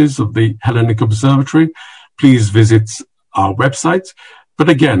activities of the Hellenic Observatory, please visit our website. But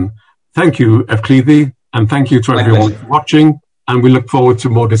again, thank you, Evklidi, and thank you to everyone for watching, and we look forward to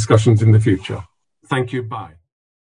more discussions in the future. Thank you. Bye.